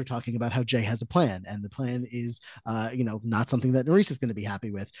and Nerys are talking about how Jay has a plan, and the plan is, you know, not something that Nerys is going to be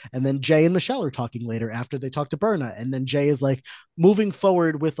happy with. And then Jay and Michelle are talking later after they talk to Berna, and then Jay is like moving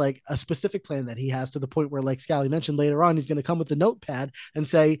forward with like a specific plan that he has, to the point where, like Scally mentioned later on, he's going to come with a notepad and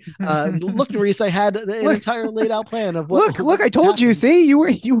say, look, Nerys, I had an entire laid out plan of what. Look, I told you. See,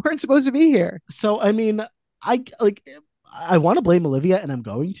 you weren't supposed to be here. So I mean, I want to blame Olivia, and I'm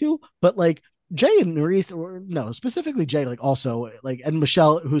going to, but like Jay and Nerys, or no, specifically Jay, like, also, like, and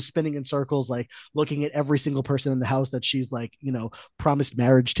Michelle, who's spinning in circles, like looking at every single person in the house that she's, like, you know, promised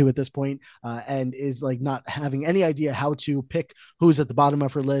marriage to at this point, and is like not having any idea how to pick who's at the bottom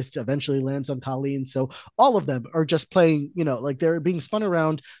of her list. Eventually lands on Colleen. So all of them are just playing, you know, like they're being spun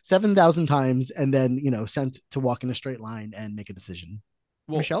around 7,000 times and then, you know, sent to walk in a straight line and make a decision.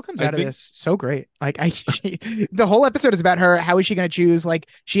 Well, Michelle comes out of this so great. Like, the whole episode is about her. How is she going to choose? Like,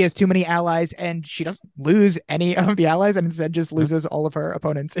 she has too many allies, and she doesn't lose any of the allies, and instead just loses all of her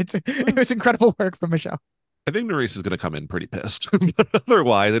opponents. It was incredible work from Michelle. I think Nerys is going to come in pretty pissed. But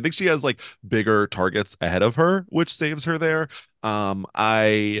otherwise, I think she has like bigger targets ahead of her, which saves her there.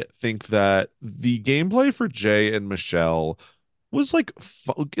 I think that the gameplay for Jay and Michelle was like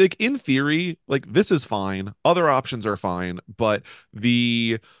in theory, like, this is fine. Other options are fine, but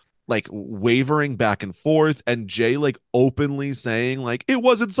the like wavering back and forth, and Jay like openly saying like it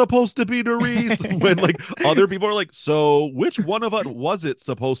wasn't supposed to be Nerys when like other people are like, so which one of us was it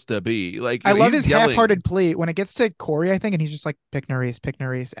supposed to be? Like, I love he's his yelling. half-hearted plea when it gets to Corey, I think, and he's just like, pick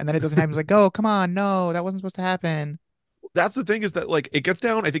Nerys, and then it doesn't happen. He's like, oh, come on, no, that wasn't supposed to happen. that's the thing is that like it gets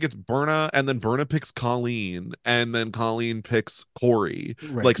down, I think it's Berna, and then Berna picks Colleen, and then Colleen picks Corey,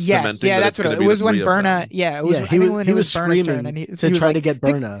 Right. like Yes, cementing yeah, that that's it's what going to it be the was when three of Berna. them. Yeah, it was. Yeah, I think when he it was was Berna's turn, screaming and to he was try like, to get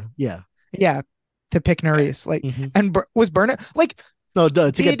pick, Berna. Yeah. yeah, to pick Nerys. Like, Mhm. and was Berna like No,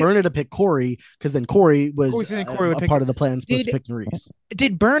 to get did Berna to pick Corey, because then Corey was Corey would a pick? part of the plan supposed to Did pick Nerys.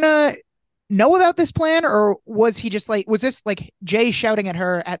 did Berna know about this plan, or was he just like, was this like Jay shouting at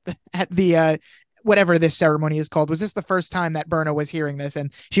her at the whatever this ceremony is called? Was this the first time that Berna was hearing this,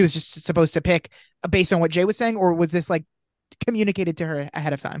 and she was just supposed to pick based on what Jay was saying, or was this like communicated to her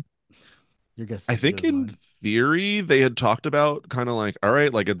ahead of time? Your guess is I as good think as in mine. theory they had talked about kind of like, all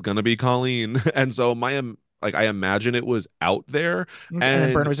right, like it's gonna be Colleen, and so like I imagine it was out there, And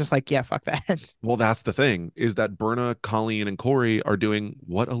then Berna and was just like, yeah, fuck that. well, that's the thing is that Berna, Colleen, and Corey are doing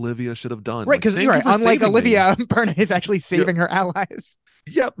what Olivia should have done. Right, Like, because thank you're you right. for Unlike saving me. Olivia, Berna is actually Yep, saving her allies.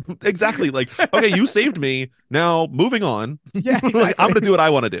 yep, exactly. Like, okay, you saved me. Now moving on. Yeah, Like, I'm exactly. gonna do what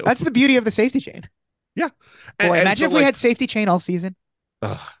I want to do. That's the beauty of the safety chain. Yeah, Boy, and imagine so if we like, had safety chain all season.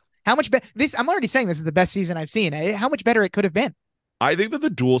 ugh, How much better this? I'm already saying this is the best season I've seen. How much better it could have been. I think that the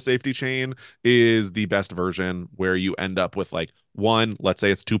dual safety chain is the best version where you end up with like one, let's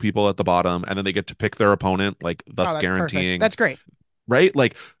say it's two people at the bottom, and then they get to pick their opponent, like Oh, thus that's perfect. guaranteeing, That's great. right?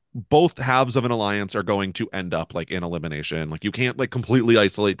 Like both halves of an alliance are going to end up like in elimination. Like you can't like completely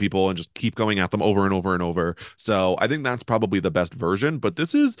isolate people and just keep going at them over and over and over. So I think that's probably the best version, but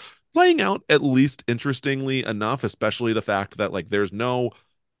this is playing out at least interestingly enough, especially the fact that like there's no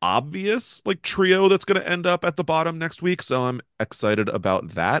obvious like trio that's going to end up at the bottom next week, so I'm excited about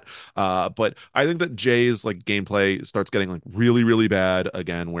that. But I think that Jay's like gameplay starts getting like really really bad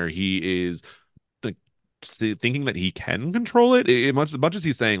again, where he is like thinking that he can control it. Much as much as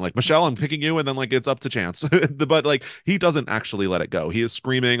he's saying like, Michelle, I'm picking you, and then like it's up to chance. But like he doesn't actually let it go. He is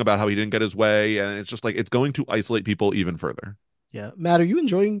screaming about how he didn't get his way, and it's just like it's going to isolate people even further. Yeah. Matt, are you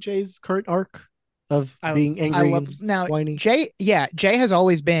enjoying Jay's current arc of being I angry love and now whiny? Jay. Yeah, Jay has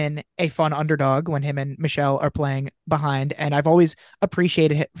always been a fun underdog when him and Michelle are playing behind, and I've always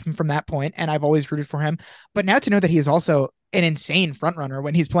appreciated it from that point, and I've always rooted for him. But now to know that he is also an insane front runner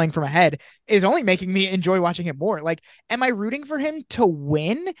when he's playing from ahead is only making me enjoy watching him more. Like, am I rooting for him to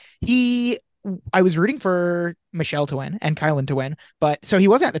win? He I was rooting for Michelle to win and Kylan to win, but so he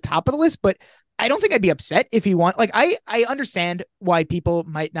wasn't at the top of the list, but I don't think I'd be upset if he won. Like I understand why people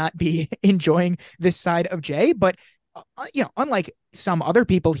might not be enjoying this side of Jay, but unlike some other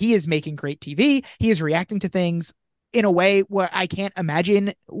people, he is making great TV. He is reacting to things in a way where I can't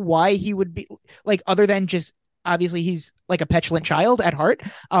imagine why he would be like, other than just obviously he's like a petulant child at heart.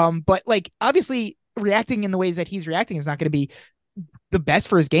 But like obviously reacting in the ways that he's reacting is not going to be the best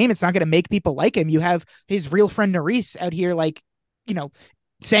for his game. It's not going to make people like him. You have his real friend Nerys out here, like, you know,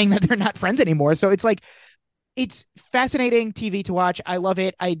 saying that they're not friends anymore. So it's like, it's fascinating TV to watch. I love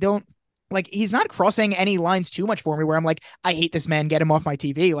it. I don't like, he's not crossing any lines too much for me where I'm like, I hate this man, get him off my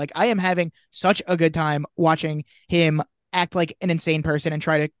TV. Like, I am having such a good time watching him act like an insane person and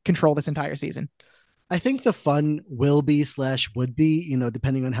try to control this entire season. I think the fun will be slash would be,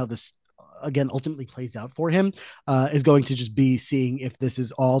 depending on how this again ultimately plays out for him, is going to just be seeing if this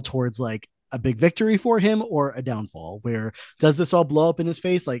is all towards like a big victory for him or a downfall. Where does this all blow up in his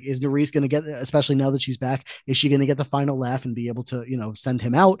face? Like, is Nerys going to get, especially now that she's back, is she going to get the final laugh and be able to, send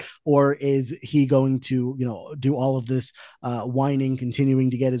him out? Or is he going to, do all of this whining,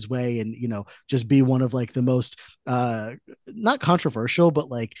 continuing to get his way and, just be one of like the most, not controversial, but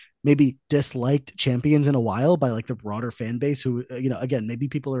like maybe disliked champions in a while by like the broader fan base who, again, maybe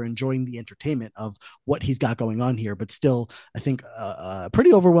people are enjoying the entertainment of what he's got going on here, but still, I think a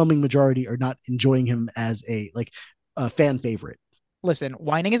pretty overwhelming majority are not enjoying him as a fan favorite. Listen,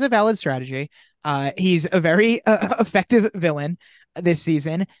 whining is a valid strategy. He's a very effective villain this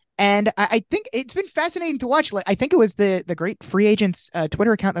season. And I think it's been fascinating to watch. Like, I think it was the great free agents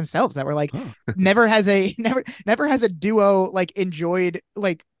Twitter account themselves that were like, never has a duo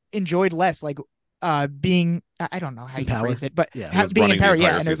enjoyed less, like being, I don't know how you phrase it, but being in power.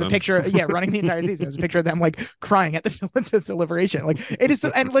 Yeah. And there's a picture, running the entire season. There's a picture of them like crying at the deliberation. Like, it is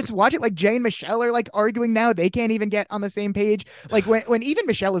so, and let's watch it. Like, Jay and Michelle are like arguing now. They can't even get on the same page. Like when even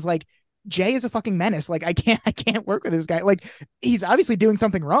Michelle is like, Jay is a fucking menace. Like, I can't work with this guy. Like, he's obviously doing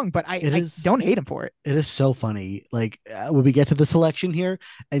something wrong, but I don't hate him for it. It is so funny. Like, when we get to the selection here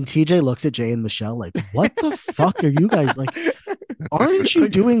and TJ looks at Jay and Michelle like, what the fuck are you guys like? Aren't you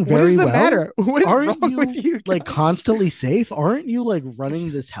doing very well? What is the matter? What is wrong with you guys? Like constantly safe? Aren't you like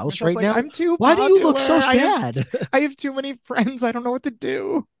running this house right like, now? I'm too Why popular. do you look so sad? I have too many friends. I don't know what to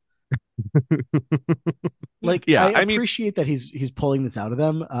do. Like, Yeah, I I mean, appreciate that he's pulling this out of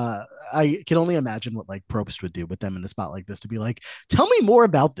them. I can only imagine what like Probst would do with them in a spot like this to be like, tell me more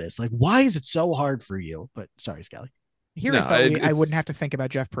about this. Like, why is it so hard for you? But sorry, Scally. Here I no, thought I it's wouldn't have to think about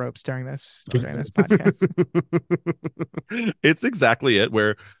Jeff Probst during this podcast. it's exactly it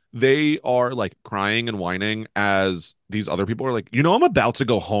where they are like crying and whining as these other people are like, I'm about to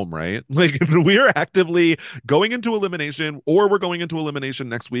go home, right? Like we are actively going into elimination, or we're going into elimination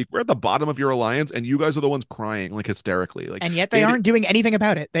next week. We're at the bottom of your alliance, and you guys are the ones crying like hysterically. Like, And yet they aren't doing anything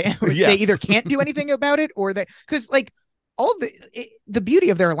about it. They yes. either can't do anything about it, or because like all the beauty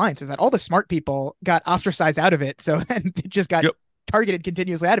of their alliance is that all the smart people got ostracized out of it, so and they just got Yep. targeted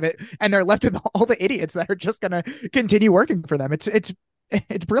continuously out of it, and they're left with all the idiots that are just gonna continue working for them.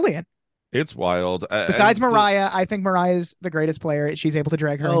 It's brilliant. It's wild. Besides And Mariah, I think Mariah's the greatest player. She's able to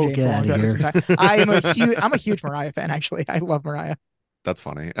drag her and James get along out of throughout this here. entire. I'm a huge Mariah fan. Actually, I love Mariah. That's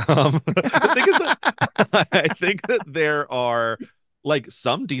funny. The thing is that I think that there are like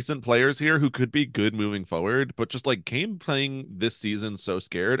some decent players here who could be good moving forward, but just like came playing this season so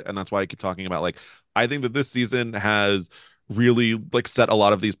scared, and that's why I keep talking about like I think that this season has really like set a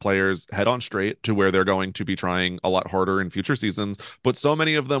lot of these players head on straight to where they're going to be trying a lot harder in future seasons. But so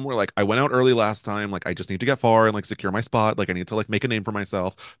many of them were like, I went out early last time, like I just need to get far and like secure my spot, like I need to like make a name for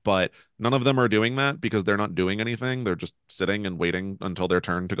myself. But none of them are doing that because they're not doing anything. They're just sitting and waiting until their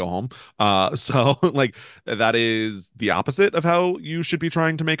turn to go home. So like that is the opposite of how you should be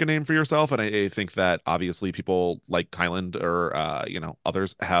trying to make a name for yourself. And I think that obviously people like Kyland or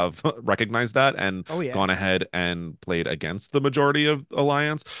others have recognized that and Oh yeah. gone ahead and played against the majority of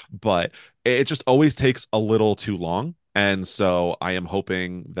Alliance, but it just always takes a little too long. And so I am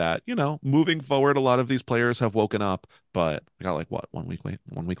hoping that, moving forward, a lot of these players have woken up, but we got like what, 1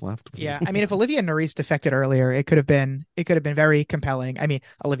 week left. Yeah, I mean, if Olivia and Nerys defected earlier, it could have been very compelling. I mean,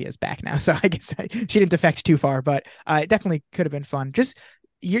 Olivia's back now, so I guess she didn't defect too far, but it definitely could have been fun. Just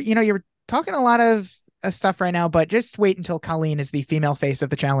you're talking a lot of stuff right now, but just wait until Colleen is the female face of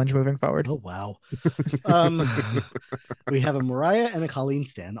the challenge moving forward. Oh wow. um, we have a Mariah and a Colleen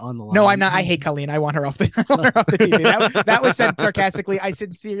stan on the line. No, I'm not. I hate Colleen. I want her off the TV. That was said sarcastically. I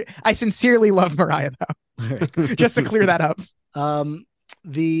sincerely love Mariah though. Right. Just to clear that up. I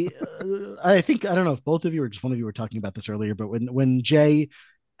think I don't know if both of you or just one of you were talking about this earlier, but when Jay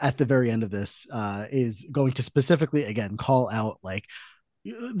at the very end of this is going to specifically again call out like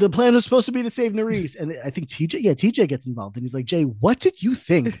the plan was supposed to be to save Nerys, and I think TJ gets involved, and he's like, Jay, what did you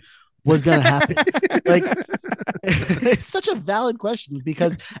think was going to happen? Like, it's such a valid question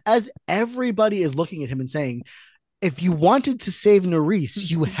because as everybody is looking at him and saying, if you wanted to save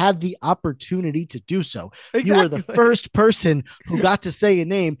Nerys, you had the opportunity to do so. Exactly. You were the first person who got to say a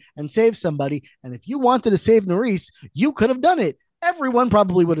name and save somebody, and if you wanted to save Nerys, you could have done it. Everyone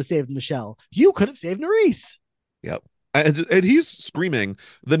probably would have saved Michelle. You could have saved Nerys. Yep. And he's screaming,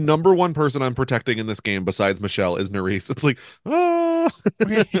 the number one person I'm protecting in this game besides Michelle is Nerys. It's like,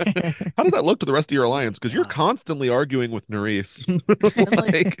 how does that look to the rest of your alliance? Because you're constantly arguing with Nerys.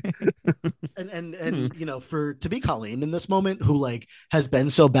 And for to be Colleen in this moment, who like has been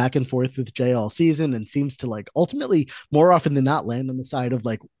so back and forth with Jay all season and seems to like ultimately more often than not land on the side of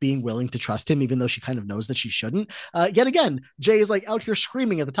like being willing to trust him, even though she kind of knows that she shouldn't. Yet again, Jay is like out here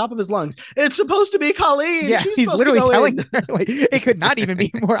screaming at the top of his lungs, it's supposed to be Colleen. Yeah, he's literally telling her, like, it could not even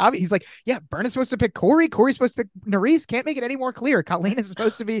be more obvious. He's like, yeah, Burn is supposed to pick Corey. Corey's supposed to pick Nerys. Can't make it any more clear. Colleen is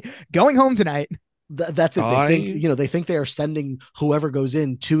supposed to be going home tonight. That's it. They think they are sending whoever goes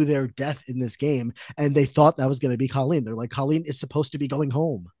in to their death in this game, and they thought that was going to be Colleen. They're like, Colleen is supposed to be going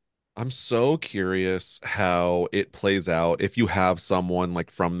home. I'm so curious how it plays out if you have someone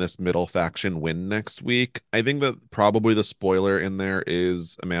like from this middle faction win next week. I think that probably the spoiler in there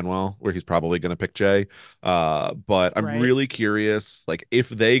is Emmanuel, where he's probably going to pick Jay. But I'm really curious, like if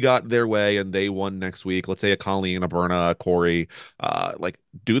they got their way and they won next week, let's say a Colleen, a Berna, a Corey, like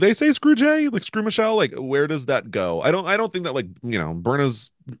do they say screw Jay, like screw Michelle? Like where does that go? I don't think that like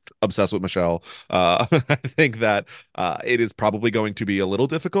Berna's obsessed with Michelle. I think that it is probably going to be a little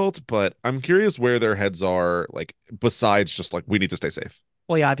difficult, but I'm curious where their heads are, like besides just like we need to stay safe.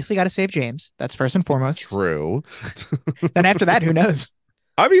 Well, you obviously got to save James. That's first and foremost. True. Then after that, who knows?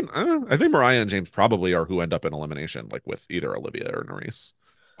 I mean, I think Mariah and James probably are who end up in elimination, like with either Olivia or Nerys.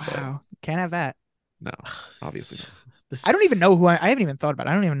 Wow, can't have that. No, obviously not. I don't even know who I haven't even thought about it.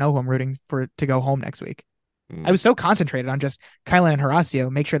 I don't even know who I'm rooting for to go home next week. I was so concentrated on just Kylan and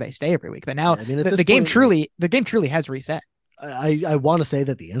Horacio make sure they stay every week that now the game truly has reset. I want to say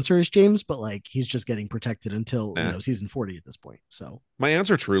that the answer is James, but like he's just getting protected until Eh. season 40 at this point. So My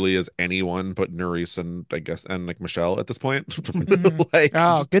answer truly is anyone but Nerys and I guess and like Michelle at this point. Mhm. Like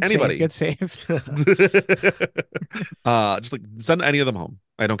Oh, just good save, anybody. good save. Just like send any of them home.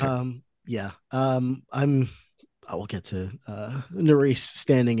 I don't care. yeah. I will get to Nerys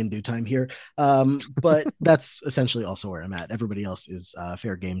standing in due time here. But that's essentially also where I'm at. Everybody else is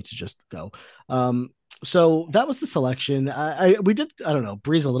fair game to just go. So that was the selection. We did, I don't know,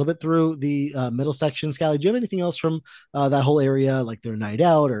 breeze a little bit through the middle section. Scally, do you have anything else from that whole area, like their night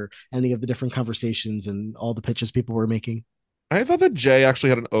out or any of the different conversations and all the pitches people were making? I thought that Jay actually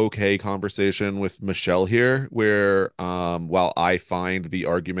had an okay conversation with Michelle here, where while I find the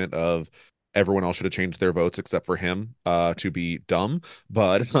argument of everyone else should have changed their votes except for him to be dumb,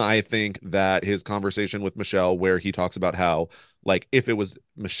 but I think that his conversation with Michelle, where he talks about how like if it was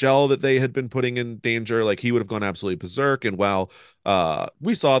Michelle that they had been putting in danger, like he would have gone absolutely berserk. And while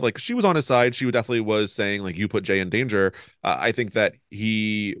we saw like she was on his side, she definitely was saying like you put Jay in danger. I think that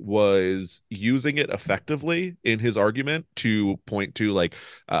he was using it effectively in his argument to point to like,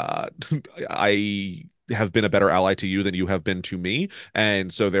 uh, I have been a better ally to you than you have been to me.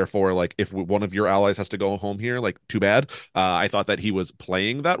 And so therefore, like if one of your allies has to go home here, like too bad. I thought that he was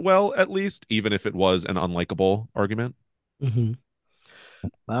playing that well, at least, even if it was an unlikable argument. Mm-hmm.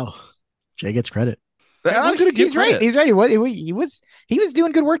 Wow. Jay gets credit. I'm Oh, gonna give he's right. credit. He's right. He was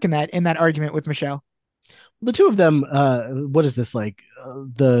doing good work in that argument with Michelle. The two of them, what is this like?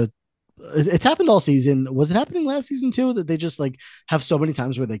 It's happened all season. Was it happening last season too? That they just like have so many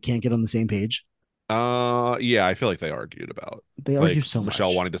times where they can't get on the same page. Yeah, I feel like they argued about They argue like so Michelle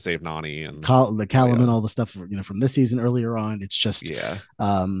much. wanting to save Nani and The yada Callum and yada. all the stuff from this season earlier on. It's just Yeah,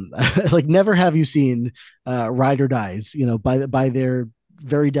 like never have you seen ride or dies. By their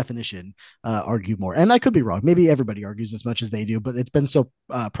very definition, argue more. And I could be wrong. Maybe everybody argues as much as they do, but it's been so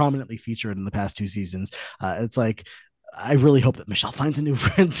prominently featured in the past two seasons. It's like I really hope that Michelle finds a new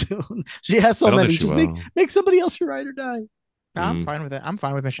friend soon. She has I so don't think many. she Just make will. make somebody else your ride or die. I'm Mm. fine with it. I'm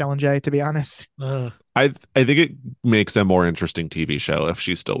fine with Michelle and Jay, to be honest. I think it makes a more interesting TV show if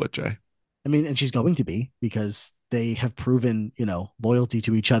she's still with Jay. I mean, and she's going to be because they have proven, loyalty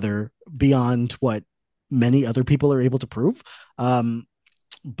to each other beyond what many other people are able to prove.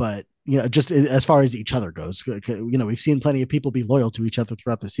 But just as far as each other goes, we've seen plenty of people be loyal to each other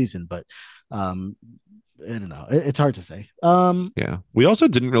throughout the season, but um, I don't know. It's hard to say. Yeah. We also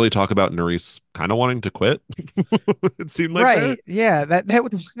didn't really talk about Nerys kind of wanting to quit. It seemed like there. Right. Yeah,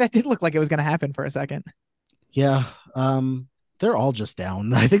 that did look like it was going to happen for a second. Yeah. They're all just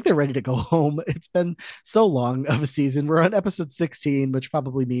down. I think they're ready to go home. It's been so long of a season. We're on episode 16, which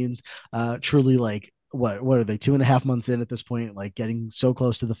probably means truly like what are they 2.5 months in at this point, like getting so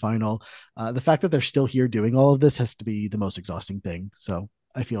close to the final. The fact that they're still here doing all of this has to be the most exhausting thing. So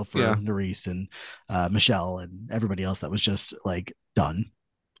I feel for Yeah. Nerys and Michelle and everybody else that was just like done.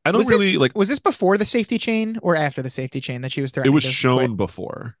 I don't really like Was this before the safety chain or after the safety chain that she was it threatening was to quit? shown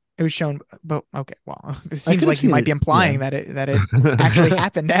before. It was shown, but okay. Well, it I seems could have like you seen might be it. Yeah. implying that it actually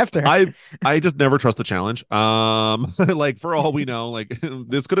happened after. I just never trust the challenge. Like for all we know, like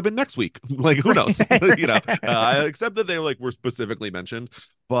this could have been next week. Like who knows? Except that they like were specifically mentioned.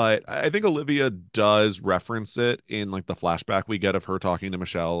 But I think Olivia does reference it in like the flashback we get of her talking to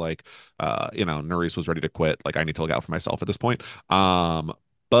Michelle. Like, Nerys was ready to quit. Like I need to look out for myself at this point.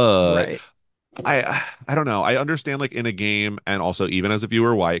 But Right. I don't know. I understand like in a game and also even as a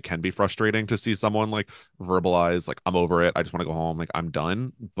viewer why it can be frustrating to see someone like verbalize like I'm over it. I just want to go home. Like I'm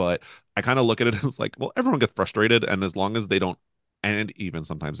done. But I kind of look at it as like, well, everyone gets frustrated and as long as they don't and even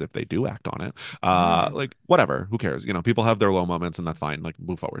sometimes if they do act on it, Mm. like whatever, who cares? People have their low moments and that's fine. Like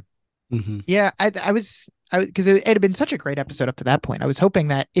move forward. Mm-hmm. Yeah, I because it had been such a great episode up to that point. I was hoping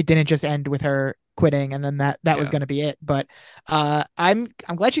that it didn't just end with her quitting and then that was Yeah. going to be it. But I'm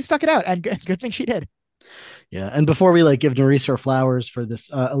glad she stuck it out and good thing she did. Yeah, and before we like give Nerys her flowers for this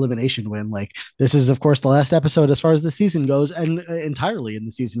elimination win, like this is of course the last episode as far as the season goes, and entirely in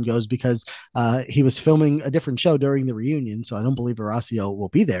the season goes because he was filming a different show during the reunion, so I don't believe Horacio will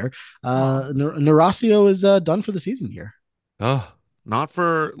be there. Aw. Horacio is done for the season here. Oh, not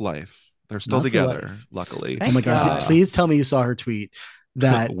for life. They're still Not for together, life. luckily. Oh my Thank god! God. Please tell me you saw her tweet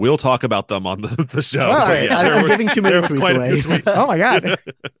that. We'll talk about them on the show. All But right, yeah, I'm giving too many there was tweets quite a few away. tweets. Oh my God.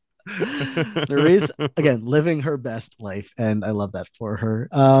 Nerys again living her best life, and I love that for her.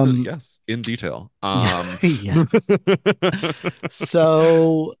 Yes, in detail. Yeah.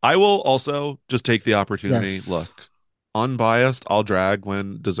 So I will also just take the opportunity. yes. Look, unbiased, I'll drag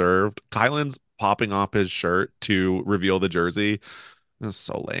when deserved. Kylan's popping off his shirt to reveal the jersey. It was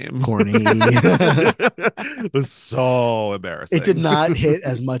so lame. Corny. It was so embarrassing. It did not hit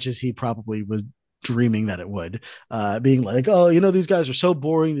as much as he probably was dreaming that it would. Being like, oh, these guys are so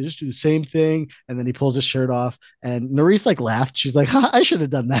boring. They just do the same thing. And then he pulls his shirt off, and Nerys like laughed. She's like, I should have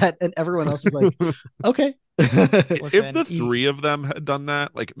done that. And everyone else is like, okay. If the three of them had done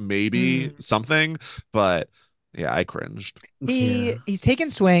that, like maybe something, but yeah, I cringed. He's taking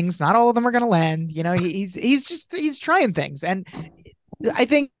swings. Not all of them are going to land. He's trying things, and I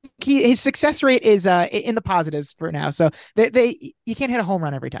think his success rate is in the positives for now. So you can't hit a home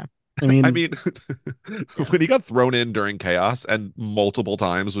run every time. I mean, when he got thrown in during chaos and multiple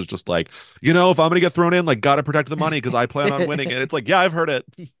times was just like, if I'm gonna get thrown in, like, gotta protect the money because I plan on winning. And it's like, yeah, I've heard it.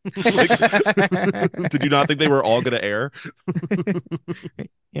 Like, did you not think they were all gonna air?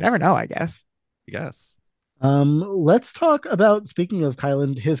 You never know, I guess. Yes. Let's talk about, speaking of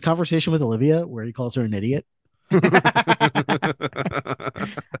Kyland, his conversation with Olivia, where he calls her an idiot. I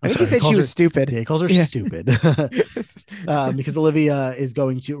think he said she was stupid. Yeah, he calls her stupid. Because Olivia is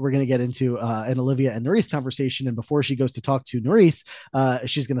we're going to get into an Olivia and Nerys conversation. And before she goes to talk to Nerys,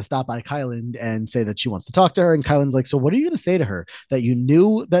 she's going to stop by Kyland and say that she wants to talk to her. And Kyland's like, so what are you going to say to her? That you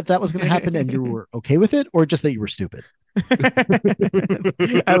knew that was going to happen and you were okay with it, or just that you were stupid?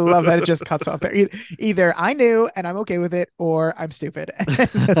 I love that it just cuts off there. Either I knew and I'm okay with it, or I'm stupid.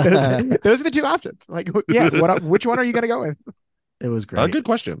 Those are the two options. Like, yeah, which one are you going to go with? It was great. A good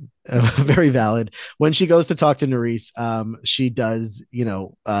question. Very valid. When she goes to talk to Nerys, she does,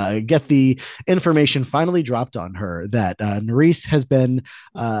 get the information finally dropped on her that Nerys has been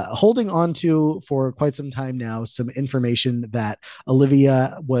holding on to for quite some time now, some information that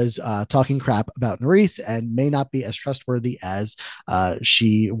Olivia was talking crap about Nerys and may not be as trustworthy as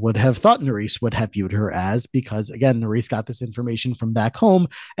she would have thought Nerys would have viewed her as, because, again, Nerys got this information from back home,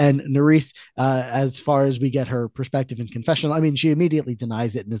 and Nerys, as far as we get her perspective in confessional, I mean, she immediately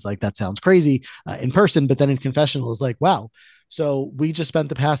denies it and is like, that sounds crazy in person, but then in confessional is like, wow, so we just spent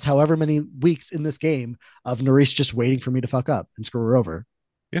the past however many weeks in this game of Nerys just waiting for me to fuck up and screw her over.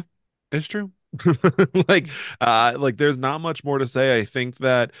 Yeah, it's true. like there's not much more to say. I think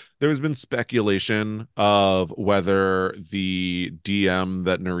that there's been speculation of whether the DM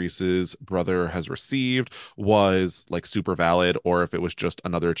that Nerys's brother has received was like super valid, or if it was just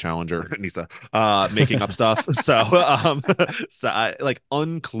another challenger, Nisa, making up stuff. Like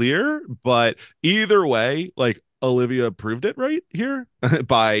unclear, but either way, like Olivia proved it right here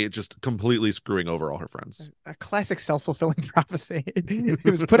by just completely screwing over all her friends. A classic self-fulfilling prophecy. It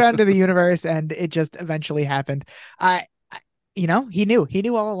was put out into the universe and it just eventually happened. He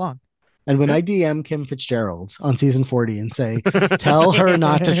knew all along. And when I DM Kim Fitzgerald on season 40 and say, tell her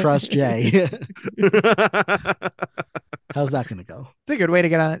not to trust Jay, how's that going to go? It's a good way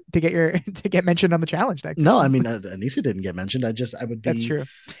to get mentioned on the challenge next. No, I mean, Anissa didn't get mentioned. I would be That's true.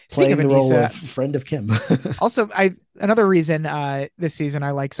 playing the role of friend of Kim. Also, another reason this season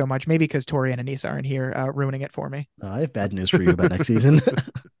I like so much, maybe because Tori and Anissa aren't here ruining it for me. I have bad news for you about next season.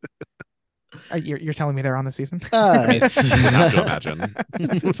 You're telling me they're on the season? It's have to imagine.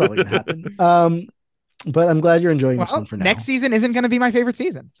 It's probably gonna happen. But I'm glad you're enjoying this one for now. Next season isn't going to be my favorite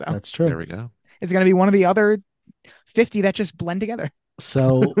season. So that's true. There we go. It's going to be one of the other 50 that just blend together.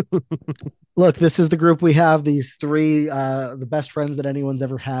 So, look, this is the group we have. These three, the best friends that anyone's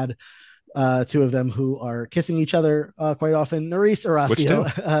ever had. Two of them who are kissing each other quite often. Nerys, Horacio.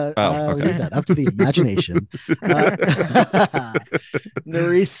 Okay. Leave that up to the imagination.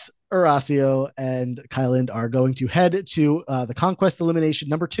 Nerys, Horacio, and Kyland are going to head to the Conquest elimination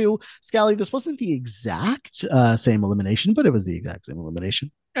number 2. Scally, this wasn't the exact same elimination, but it was the exact same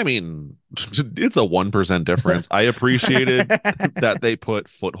elimination. I mean, it's a 1% difference. I appreciated that they put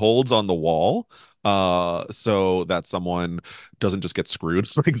footholds on the wall so that someone doesn't just get screwed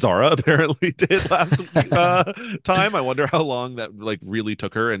like Zara apparently did last time. I wonder how long that like really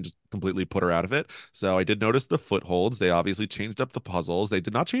took her and just completely put her out of it. So I did notice the footholds. They obviously changed up the puzzles. They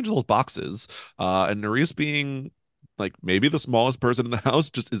did not change those boxes. And Nerys being like maybe the smallest person in the house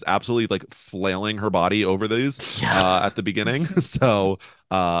just is absolutely like flailing her body over these at the beginning. So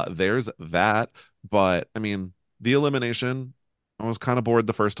there's that. But I mean, the elimination, I was kind of bored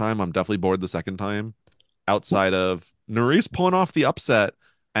the first time. I'm definitely bored the second time. Outside of Nerys pulling off the upset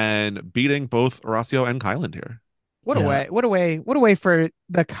and beating both Horacio and Kyland here. What a way for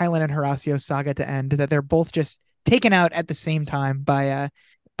the Kyland and Horacio saga to end, that they're both just taken out at the same time by a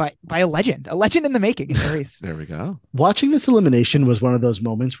legend in the making. There we go. Watching this elimination was one of those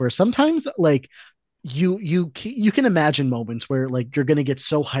moments where sometimes like you can imagine moments where like you're going to get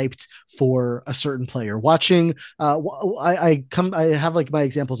so hyped for a certain player. Watching, I have like my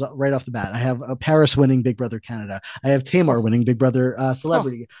examples right off the bat. I have Paris winning Big Brother Canada. I have Tamar Oh, winning Big Brother oh,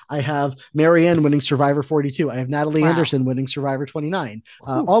 Celebrity. I have Marianne winning Survivor 42. I have Natalie wow. Anderson winning Survivor 29.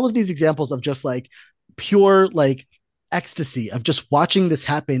 Whew. All of these examples of just like pure like ecstasy of just watching this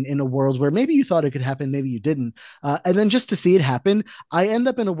happen in a world where maybe you thought it could happen, maybe you didn't. And then just to see it happen, I end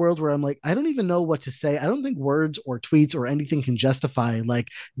up in a world where I'm like, I don't even know what to say. I don't think words or tweets or anything can justify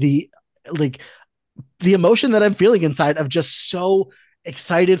the like the emotion that I'm feeling inside of just so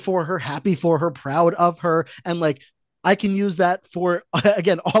excited for her, happy for her, proud of her, and like I can use that for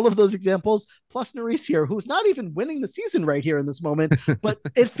again all of those examples plus Nerys here, who's not even winning the season right here in this moment, but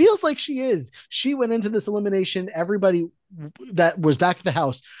it feels like she is. She went into this elimination. Everybody that was back at the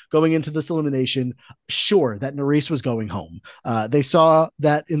house going into this elimination, sure that Nerys was going home. They saw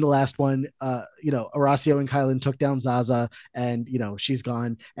that in the last one, Horacio and Kylan took down Zaza, and she's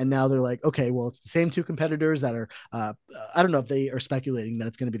gone. And now they're like, okay, well, it's the same two competitors that are. I don't know if they are speculating that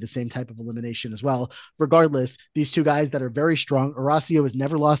it's going to be the same type of elimination as well. Regardless, these two guys that are very strong. Horacio has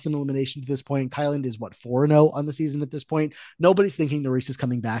never lost an elimination to this point. Kylan is what 4-0 on the season at this point. Nobody's thinking Nerys is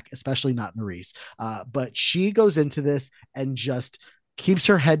coming back, especially not Nerys. But she goes into this and just keeps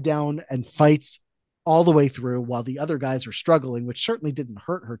her head down and fights all the way through while the other guys are struggling, which certainly didn't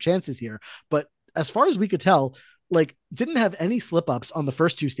hurt her chances here. But as far as we could tell, like didn't have any slip ups on the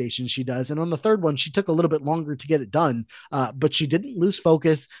first two stations she does. And on the third one, she took a little bit longer to get it done. But she didn't lose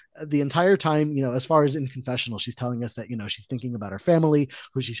focus the entire time, as far as in confessional, she's telling us that, she's thinking about her family,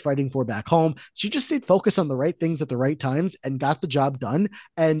 who she's fighting for back home. She just stayed focused on the right things at the right times and got the job done.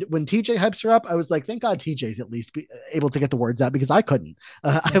 And when TJ hypes her up, I was like, thank God TJ's at least able to get the words out because I couldn't.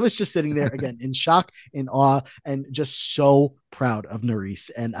 I was just sitting there again in shock, in awe, and just so proud of Nerys.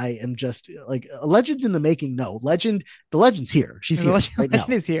 And I am just like a legend in the making. No, legend. The legend's here. She's here right now.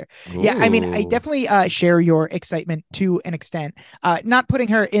 Is here. Yeah, I mean, I Ooh. definitely share your excitement to an extent. Not putting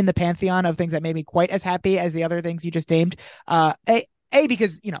her in the pantheon of things that made me quite as happy as the other things you just named.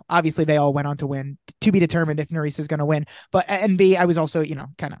 Because obviously they all went on to win. To be determined if Nerys is going to win. But and B, I was also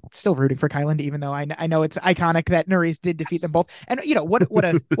kind of still rooting for Kylan, even though I know it's iconic that Nerys did defeat them both. And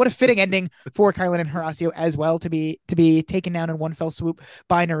what a fitting ending for Kylan and Horacio as well to be taken down in one fell swoop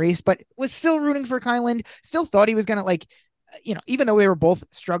by Nerys. But was still rooting for Kylan. Still thought he was going to even though we were both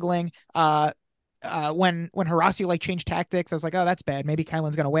struggling. When Horacio changed tactics, I was like, oh, that's bad. Maybe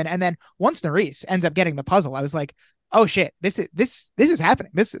Kylan's gonna win. And then once Nerys ends up getting the puzzle, I was like, oh shit, this is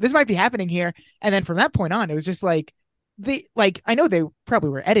happening. This might be happening here. And then from that point on, it was just like I know they probably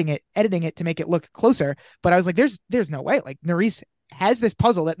were editing it to make it look closer, but I was like, there's no way. Like Nerys has this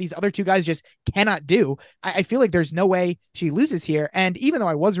puzzle that these other two guys just cannot do. I feel like there's no way she loses here. And even though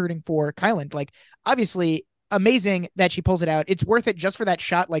I was rooting for Kylan, obviously amazing that she pulls it out. It's worth it just for that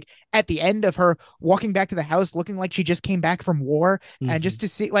shot, at the end of her walking back to the house, looking like she just came back from war, and just to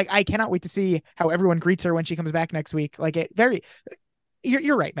see, I cannot wait to see how everyone greets her when she comes back next week.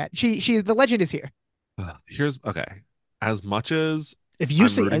 You're right, Matt. The legend is here. Here's okay. As much as if you I'm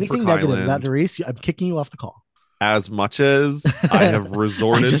say rooting for anything negative Kylan, about Nerys, I'm kicking you off the call. as much as I have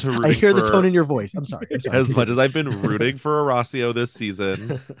resorted to rooting I hear the for, tone in your voice. I'm sorry. as much as I've been rooting for Horacio this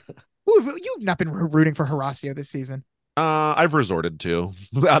season, You've not been rooting for Horacio this season. I've resorted to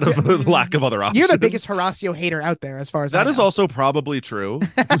out of lack of other options. You're the biggest Horacio hater out there, as far as that I is know. also probably true.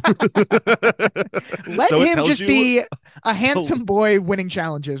 Let So him just be a handsome boy winning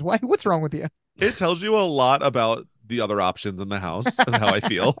challenges. What's wrong with you? It tells you a lot about the other options in the house and how I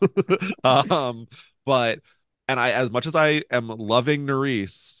feel. But as much as I am loving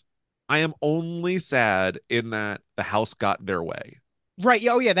Nerys, I am only sad in that the house got their way. Right.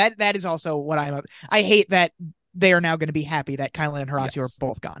 Oh, yeah. That is also what I hate that they are now going to be happy that Kylan and Horacio are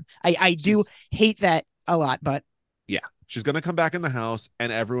both gone. I do hate that a lot, but yeah, she's going to come back in the house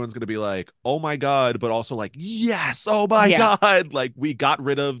and everyone's going to be like, oh my God, but also like, yes, oh my God. Like we got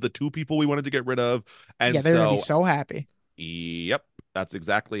rid of the two people we wanted to get rid of. And they're going to be so happy. Yep. That's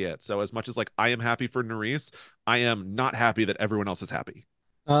exactly it. So as much as I am happy for Nerys, I am not happy that everyone else is happy.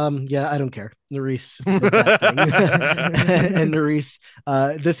 Yeah, I don't care. Nerys is that thing. And Nerys,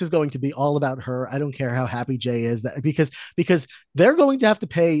 this is going to be all about her. I don't care how happy Jay is because they're going to have to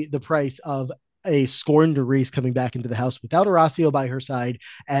pay the price of a scorned Nerys coming back into the house without Horacio by her side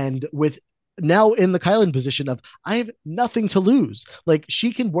and with now in the Kylan position of I have nothing to lose. Like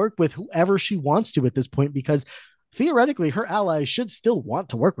she can work with whoever she wants to at this point because theoretically her allies should still want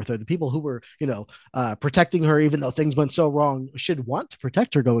to work with her. The people who were, protecting her, even though things went so wrong, should want to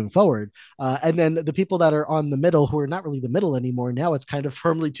protect her going forward. And then the people that are on the middle, who are not really the middle anymore, now it's kind of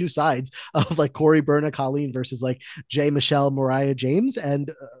firmly two sides of like Corey, Berna, Colleen versus like Jay, Michelle, Mariah, James,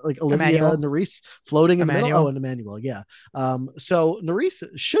 and like Olivia, Emmanuel. Nerys floating in the middle. Emmanuel. Oh, and Emmanuel, yeah. So Nerys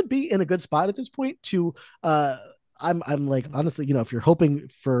should be in a good spot at this point to I'm like, honestly, if you're hoping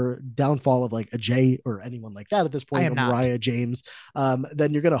for downfall of like a Jay or anyone like that at this I point, am or not. Mariah, James,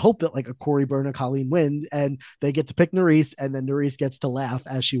 then you're gonna hope that like a Corey, Berna, Colleen wins, and they get to pick Nerys, and then Nerys gets to laugh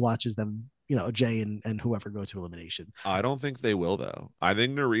as she watches them, Jay and whoever go to elimination. I don't think they will though. I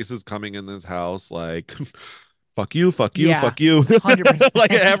think Nerys is coming in this house like fuck you, fuck you, Yeah, fuck you. 100%.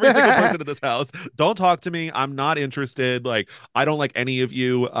 Like every single person in this house. Don't talk to me. I'm not interested. Like, I don't like any of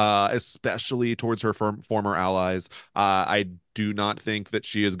you, especially towards her former allies. I do not think that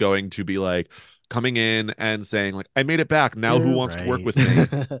she is going to be like coming in and saying, like, I made it back. Now who You're wants to work right. with me?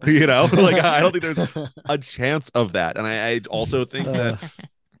 Like I don't think there's a chance of that. And I also think that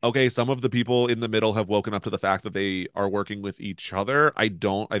okay, some of the people in the middle have woken up to the fact that they are working with each other. I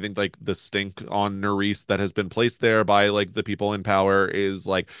don't. I think like the stink on Nerys that has been placed there by like the people in power is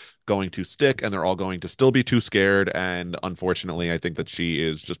like going to stick, and they're all going to still be too scared. And unfortunately, I think that she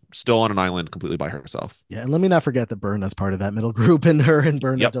is just still on an island completely by herself. Yeah, and let me not forget that Berna's part of that middle group, and her and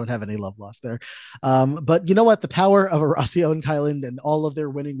Berna Yep. don't have any love lost there. But you know what? The power of Horacio and Kylan and all of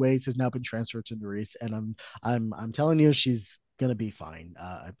their winning ways has now been transferred to Nerys, and I'm telling you, she's gonna be fine.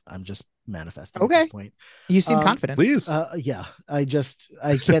 I'm just manifesting at this Okay. point. You seem Um, confident. Please. Yeah, I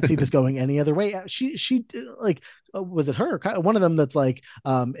can't see this going any other way. She like, was it her? One of them that's like,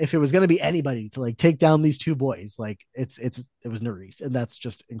 if it was going to be anybody to like take down these two boys, like it was Nerys, and that's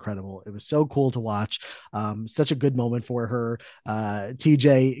just incredible. It was so cool to watch. Such a good moment for her.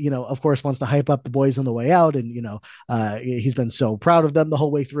 TJ, of course, wants to hype up the boys on the way out, and he's been so proud of them the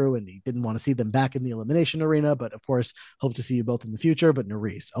whole way through, and he didn't want to see them back in the elimination arena, but of course, hope to see you both in the future. But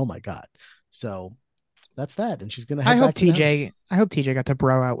Nerys, oh my god. So that's that, and she's gonna head back to the house. I hope TJ got to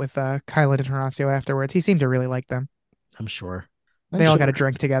bro out with Kylan and Horacio afterwards. He seemed to really like them. I'm sure. They all got a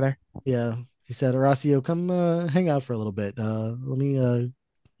drink together. Yeah, he said, Horacio, come hang out for a little bit. Let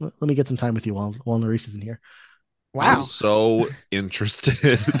me get some time with you while Nerys isn't here. Wow. I'm so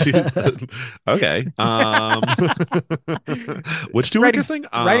interested. Okay. Which two are kissing?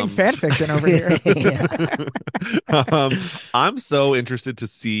 Writing fan fiction over here. I'm so interested to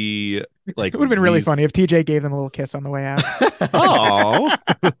see like It would have been really funny if TJ gave them a little kiss on the way out. Oh,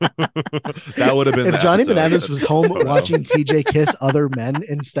 that would have been if the Johnny episode. Bananas was home watching TJ kiss other men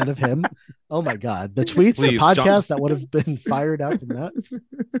instead of him. Oh my god, the tweets, Please, the podcast that would have been fired out from that.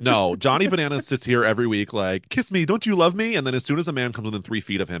 No, Johnny Bananas sits here every week like, kiss me, don't you love me? And then as soon as a man comes within 3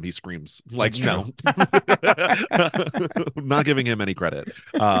 feet of him, he screams. Like, no. Not giving him any credit.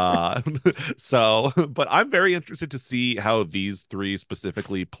 But I'm very interested to see how these three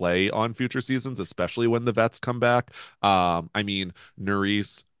specifically play on future seasons, especially when the vets come back. I mean,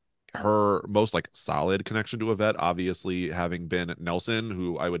 Nerys, her most like solid connection to a vet, obviously having been Nelson,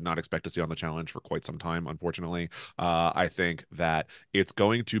 who I would not expect to see on the challenge for quite some time, unfortunately. I think that it's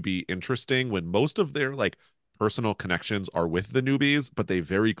going to be interesting when most of their like personal connections are with the newbies, but they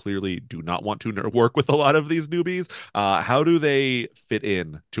very clearly do not want to work with a lot of these newbies. How do they fit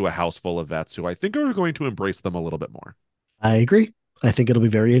in to a house full of vets who I think are going to embrace them a little bit more? I agree. I think it'll be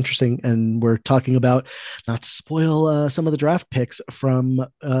very interesting. And we're talking about, not to spoil some of the draft picks from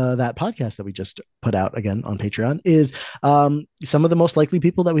that podcast that we just put out again on Patreon, is some of the most likely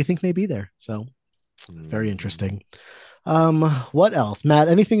people that we think may be there. So very interesting. What else, Matt?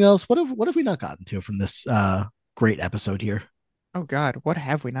 Anything else? What have we not gotten to from this great episode here? Oh God, what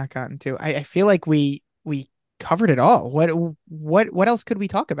have we not gotten to? I feel like we covered it all. What else could we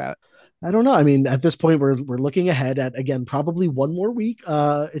talk about? I don't know. I mean, at this point, we're looking ahead at, again, probably one more week,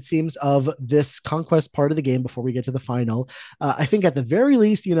 it seems, of this conquest part of the game before we get to the final. I think at the very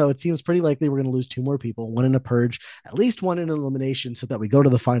least, it seems pretty likely we're going to lose 2 more people, one in a purge, at least one in an elimination, so that we go to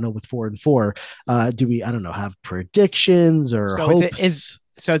the final with 4 and 4. Do we, I don't know, have predictions or hopes?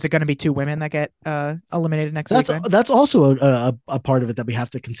 So is it going to be 2 women that get eliminated next week? That's also a part of it that we have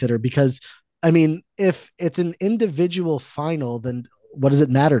to consider, because, I mean, if it's an individual final, then what does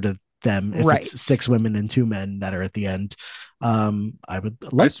it matter to them if it's 6 women and 2 men that are at the end? I would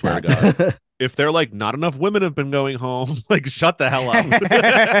like, I swear to God, if they're like, not enough women have been going home, like, shut the hell up.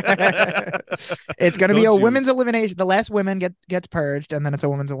 It's going to be a women's elimination. The last women gets purged, and then it's a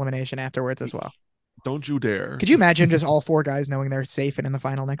women's elimination afterwards as well. Don't you dare. Could you imagine just all 4 guys knowing they're safe and in the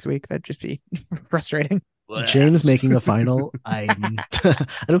final next week? That'd just be frustrating. James making a final. I'm I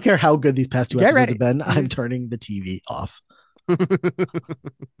don't care how good these past two Get episodes ready. have been. I'm He's- turning the TV off.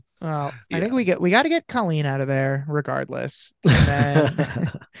 Well, I Yeah. think we got to get Colleen out of there regardless. And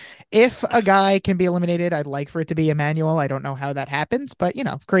then if a guy can be eliminated, I'd like for it to be Emmanuel. I don't know how that happens, but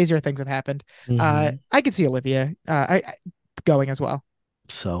crazier things have happened. Mhm. I could see Olivia going as well.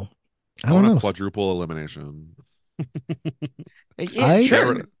 So I I don't want a know. quadruple elimination. Yeah, I-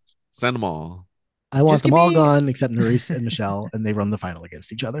 sure. Send them all. I want Just them give all me gone except Nerys and Michelle, and they run the final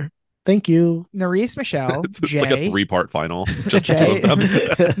against each other. Thank you. Nerys, Michelle, It's like a Jay, 3-part final. Just the two Jay, of them.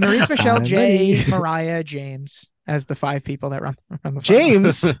 Nerys, Michelle, I'm Jay, ready. Mariah, James as the 5 people that run the final.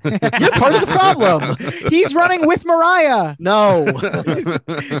 James, you're part of the problem. He's running with Mariah. No,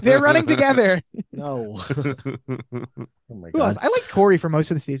 They're running together. no. Oh my Who else? god. I liked Corey for most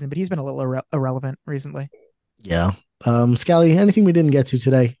of the season, but he's been a little irrelevant recently. Yeah. Scally, anything we didn't get to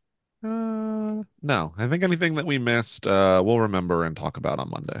today? No, I think anything that we missed, we'll remember and talk about on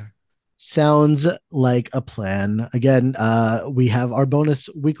Monday. Sounds like a plan. Again, we have our bonus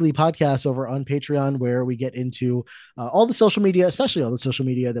weekly podcast over on Patreon where we get into all the social media, especially all the social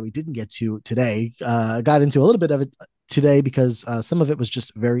media that we didn't get to today. Got into a little bit of it today because some of it was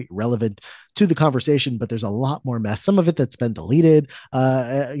just very relevant to the conversation, but there's a lot more mess. Some of it that's been deleted,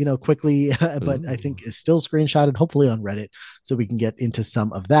 quickly, but I think is still screenshotted, hopefully on Reddit, so we can get into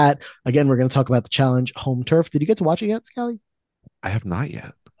some of that. Again, we're going to talk about the challenge home turf. Did you get to watch it yet, Scally? I have not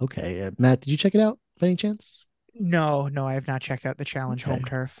yet. Okay, Matt, did you check it out by any chance? No, I have not checked out the challenge home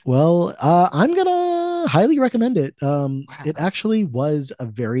turf. Well, I'm gonna highly recommend it. Wow. It actually was a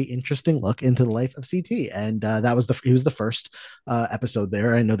very interesting look into the life of CT, and that was he was the first episode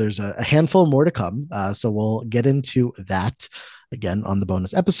there. I know there's a handful more to come, so we'll get into that again on the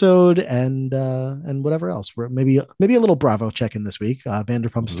bonus episode and whatever else. We're maybe a little Bravo check in this week.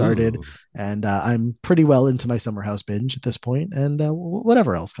 Vanderpump started, Ooh. and I'm pretty well into my Summer House binge at this point, and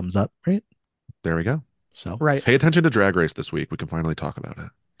whatever else comes up, right? There we go. So Right. Pay attention to Drag Race this week. We can finally talk about it.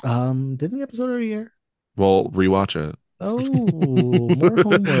 didn't the episode already air? We'll rewatch it. Oh, more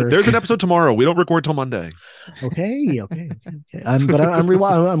homework. There's an episode tomorrow. We don't record till Monday. Okay. I'm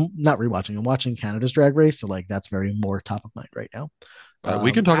not rewatching. I'm watching Canada's Drag Race, so like that's very more top of mind right now.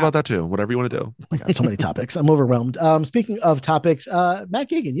 We can talk wow. about that too. Whatever you want to do. Oh my God, so many topics. I'm overwhelmed. Speaking of topics, Matt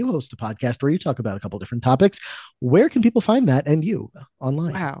Geoghegan, you host a podcast where you talk about a couple different topics. Where can people find that and you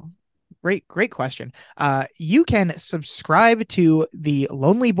online? Wow. Great question. You can subscribe to the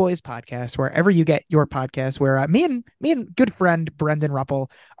Lonely Boys podcast wherever you get your podcast, where me and good friend Brendan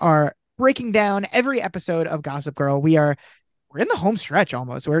Ruppel are breaking down every episode of Gossip Girl. We're in the home stretch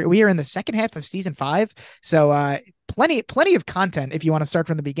almost. We are in the second half of season 5. So plenty of content if you want to start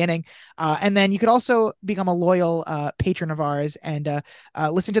from the beginning. And then you could also become a loyal patron of ours and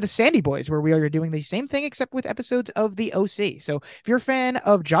listen to the Sandy Boys, where we are doing the same thing except with episodes of the OC. So if you're a fan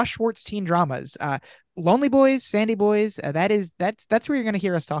of Josh Schwartz teen dramas, Lonely Boys, Sandy Boys, that's where you're going to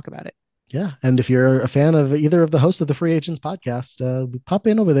hear us talk about it. Yeah, and if you're a fan of either of the hosts of the Free Agents podcast, we pop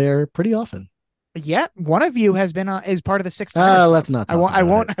in over there pretty often. Yeah, one of you has been is part of the 6 time. Let's not. I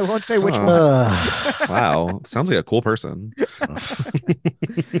won't say which one. Wow, sounds like a cool person.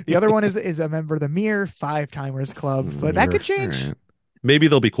 The other one is a member of the mere 5-timers club, but that could change. Right. Maybe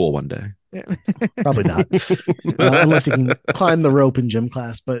they'll be cool one day. Probably not, unless he can climb the rope in gym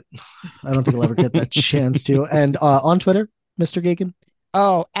class. But I don't think he'll ever get that chance to. And on Twitter, Mr. Geoghegan.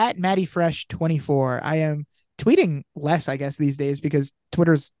 Oh, at MaddieFresh24. I am tweeting less, I guess, these days because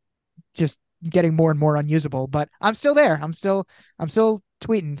Twitter's just getting more and more unusable, but I'm still there. I'm still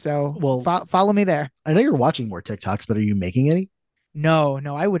tweeting. So follow me there. I know you're watching more TikToks, but are you making any? No,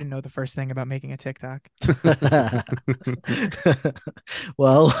 I wouldn't know the first thing about making a TikTok.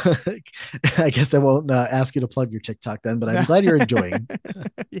 Well, I guess I won't ask you to plug your TikTok then, but I'm glad you're enjoying.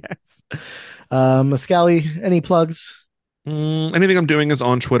 Yes. Scally, any plugs? Anything I'm doing is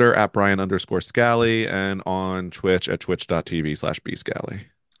on Twitter at Brian_Scally and on Twitch at twitch.tv/bscally.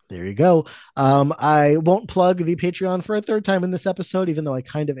 There you go. I won't plug the Patreon for a third time in this episode, even though I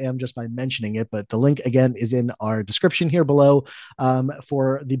kind of am just by mentioning it. But the link again is in our description here below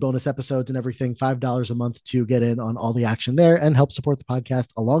for the bonus episodes and everything. $5 a month to get in on all the action there and help support the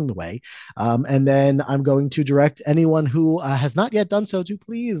podcast along the way. And then I'm going to direct anyone who has not yet done so to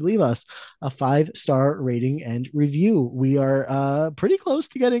please leave us a 5-star rating and review. We are pretty close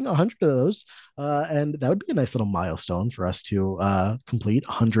to getting 100 of those. And that would be a nice little milestone for us to complete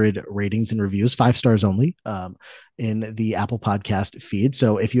 100 ratings and reviews, 5 stars only, in the Apple Podcast feed.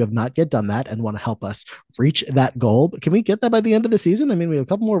 So if you have not yet done that and want to help us reach that goal, can we get that by the end of the season? I mean, we have a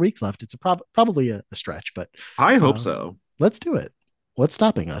couple more weeks left. It's probably a stretch, but I hope so. Let's do it. What's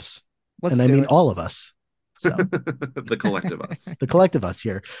stopping us? Let's and I mean all of us. So the collective us. The collective us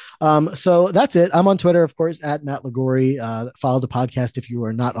here. So that's it. I'm on Twitter, of course, at Matt Lagori. Follow the podcast if you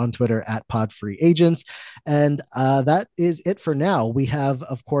are not on Twitter at Pod Free Agents. And that is it for now. We have,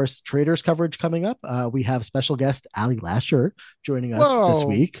 of course, traders coverage coming up. We have special guest Ali Lasher joining us this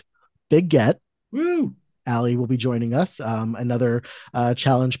week. Big get. Woo! Ali will be joining us, another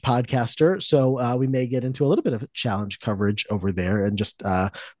challenge podcaster. So we may get into a little bit of challenge coverage over there and just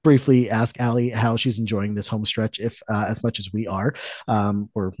briefly ask Ali how she's enjoying this home stretch, if as much as we are,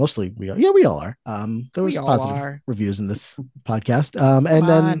 or mostly we are. Yeah, we all are. There was positive reviews in this podcast. And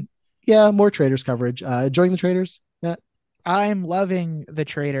then, yeah, more traders coverage. Enjoying the traders, Matt? I'm loving the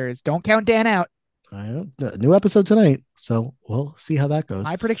traders. Don't count Dan out. New episode tonight, so we'll see how that goes.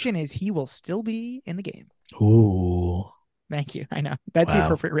 My prediction is he will still be in the game. Ooh. Thank you. I know that's the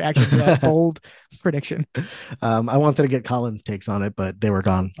appropriate reaction to that bold prediction. I wanted to get Colin's takes on it, but they were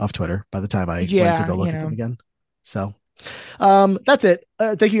gone off Twitter by the time I went to go look at them again. So that's it.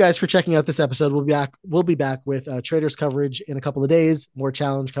 Thank you guys for checking out this episode. We'll be back with traders coverage in a couple of days, more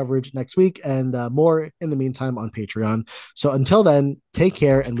challenge coverage next week, and more in the meantime on Patreon. So until then, take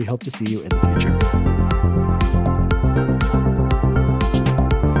care, and we hope to see you in the future.